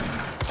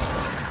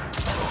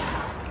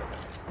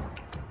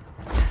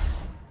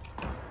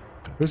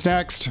 Who's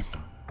next?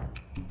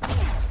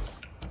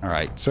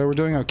 Alright, so we're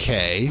doing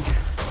okay.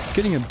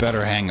 Getting a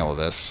better hang of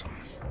this.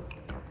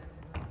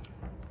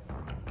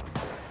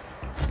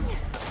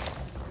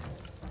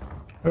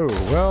 Oh,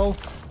 well,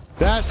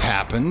 that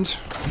happened.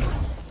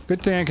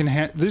 Good thing I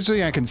can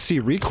usually I can see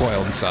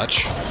recoil and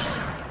such.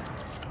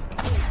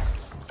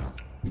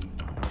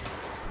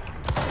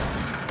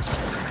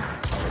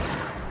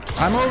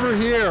 I'm over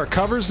here.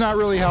 Cover's not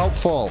really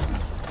helpful.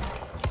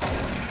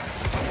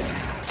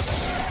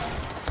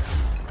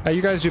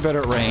 You guys do better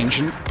at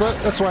range, but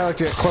that's why I like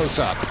to get close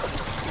up.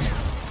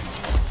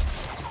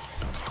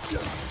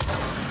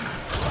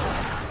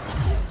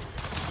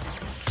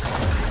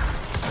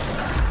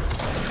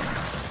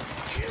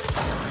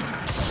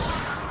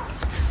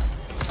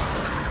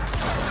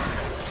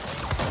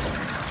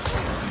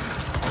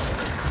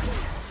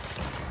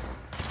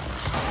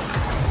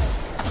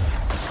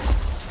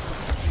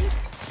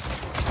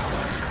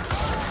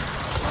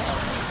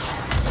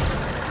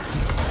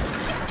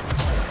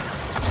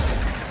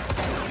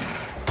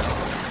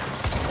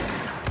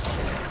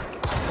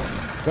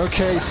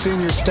 Okay,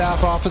 senior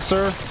staff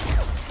officer.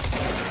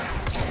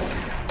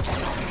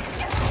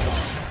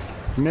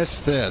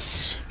 Missed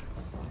this.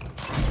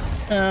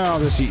 I'll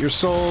just eat your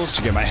souls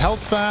to get my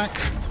health back.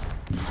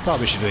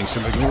 Probably should be doing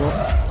something more.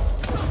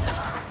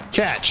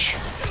 Catch.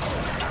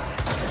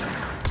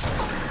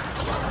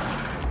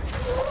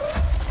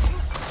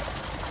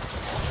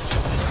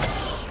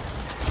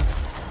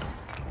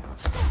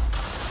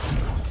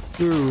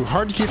 Ooh,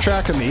 hard to keep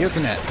track of me,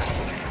 isn't it?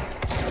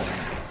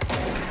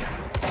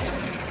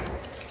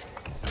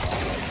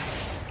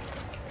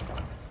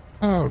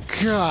 Oh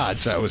god,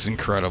 that was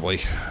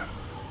incredibly...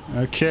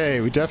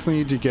 Okay, we definitely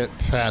need to get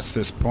past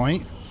this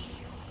point.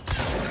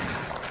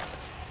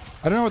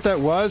 I don't know what that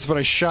was, but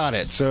I shot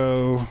it,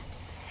 so...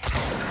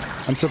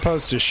 I'm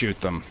supposed to shoot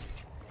them.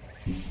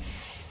 It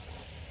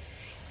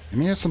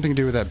may have something to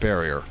do with that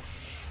barrier.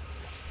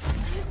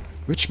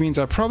 Which means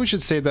I probably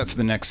should save that for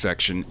the next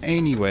section.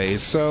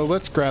 Anyways, so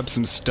let's grab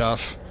some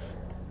stuff.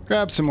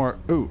 Grab some more...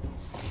 Ooh,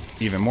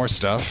 even more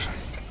stuff.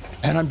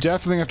 And I'm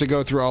definitely going to have to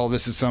go through all of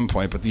this at some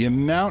point, but the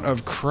amount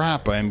of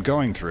crap I am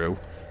going through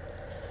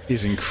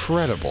is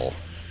incredible.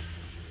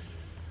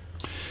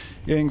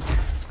 Getting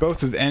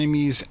both with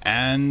enemies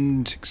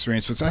and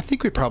experience, but I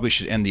think we probably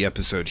should end the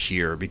episode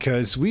here,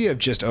 because we have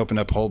just opened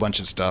up a whole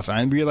bunch of stuff, and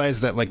I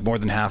realized that like more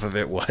than half of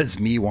it was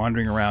me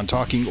wandering around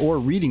talking or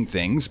reading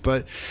things,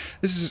 but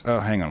this is... Oh,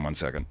 hang on one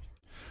second.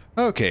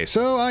 Okay,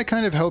 so I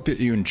kind of hope that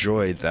you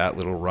enjoyed that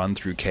little run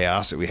through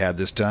chaos that we had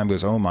this time,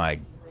 because oh my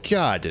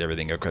god, did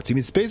everything go crazy. I mean,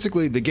 it's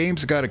basically, the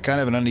game's got a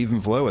kind of an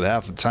uneven flow with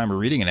half the time we're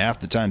reading and half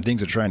the time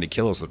things are trying to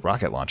kill us with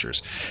rocket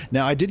launchers.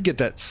 Now, I did get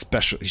that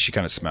special... She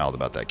kind of smiled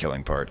about that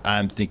killing part.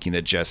 I'm thinking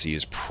that Jessie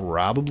has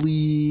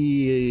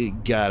probably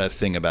got a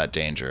thing about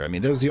danger. I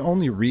mean, that was the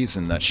only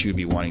reason that she would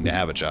be wanting to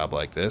have a job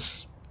like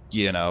this,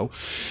 you know,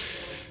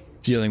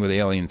 dealing with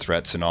alien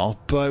threats and all,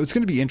 but it's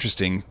going to be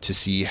interesting to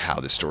see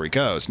how this story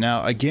goes.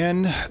 Now,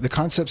 again, the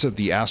concepts of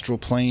the astral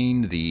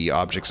plane, the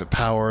objects of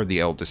power, the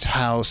eldest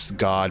house,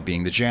 God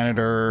being the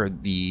janitor,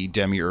 the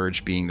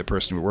demiurge being the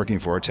person we're working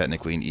for,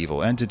 technically an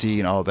evil entity,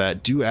 and all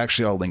that do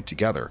actually all link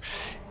together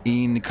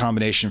in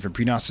combination from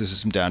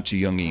pre-Gnosticism down to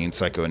Jungian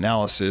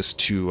psychoanalysis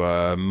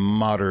to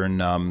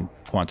modern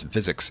quantum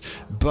physics.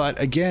 But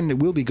again,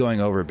 we'll be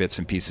going over bits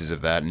and pieces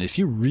of that, and if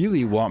you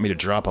really want me to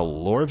drop a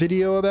lore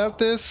video about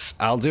this,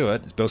 I'll do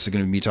it. It's mostly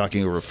going to be me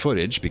talking over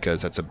footage,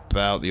 because that's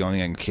about the only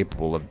thing I'm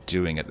capable of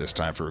doing at this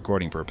time for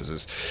recording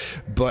purposes.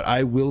 But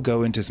I will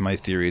go into my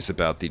theories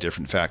about the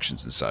different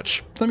factions and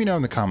such. Let me know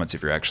in the comments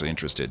if you're actually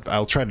interested.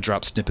 I'll try to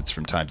drop snippets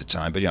from time to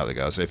time, but you know how that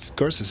goes. Of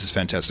course, this is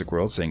Fantastic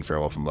World saying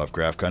farewell from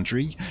Lovecraft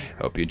Country.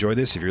 Hope you enjoyed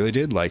this. If you really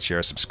did, like,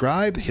 share,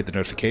 subscribe. Hit the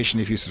notification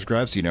if you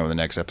subscribe so you know when the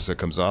next episode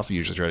comes off. I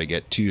usually try to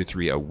get 2 to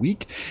 3 a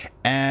week,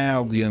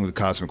 and dealing with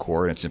cosmic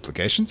war and its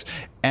implications.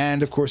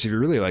 And of course, if you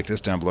really like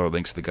this, down below are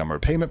links to the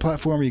Gumroad payment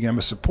platform where you can become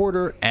a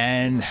supporter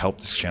and help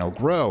this channel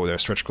grow. There are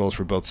stretch goals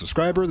for both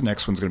subscriber. The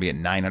next one's going to be at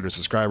 900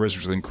 subscribers,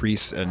 which will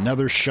increase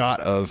another shot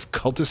of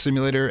Cultist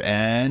Simulator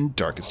and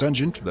Darkest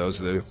Dungeon for those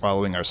that are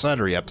following our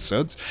Saturday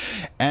episodes.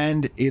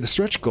 And the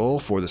stretch goal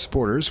for the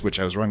supporters, which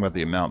I was wrong about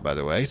the amount, by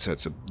the way, so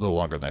it's a little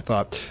longer than I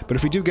thought. But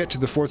if we do get to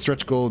the 4th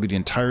stretch goal, it'll be the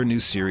entire new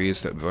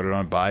series that we voted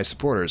on by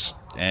supporters.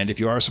 And if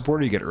you are a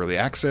supporter, you get early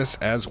access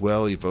as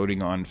well. You're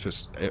voting on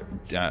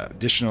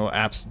additional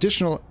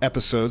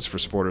episodes for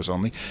supporters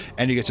only,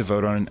 and you get to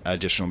vote on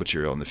additional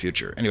material in the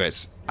future.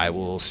 Anyways, I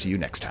will see you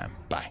next time.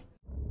 Bye.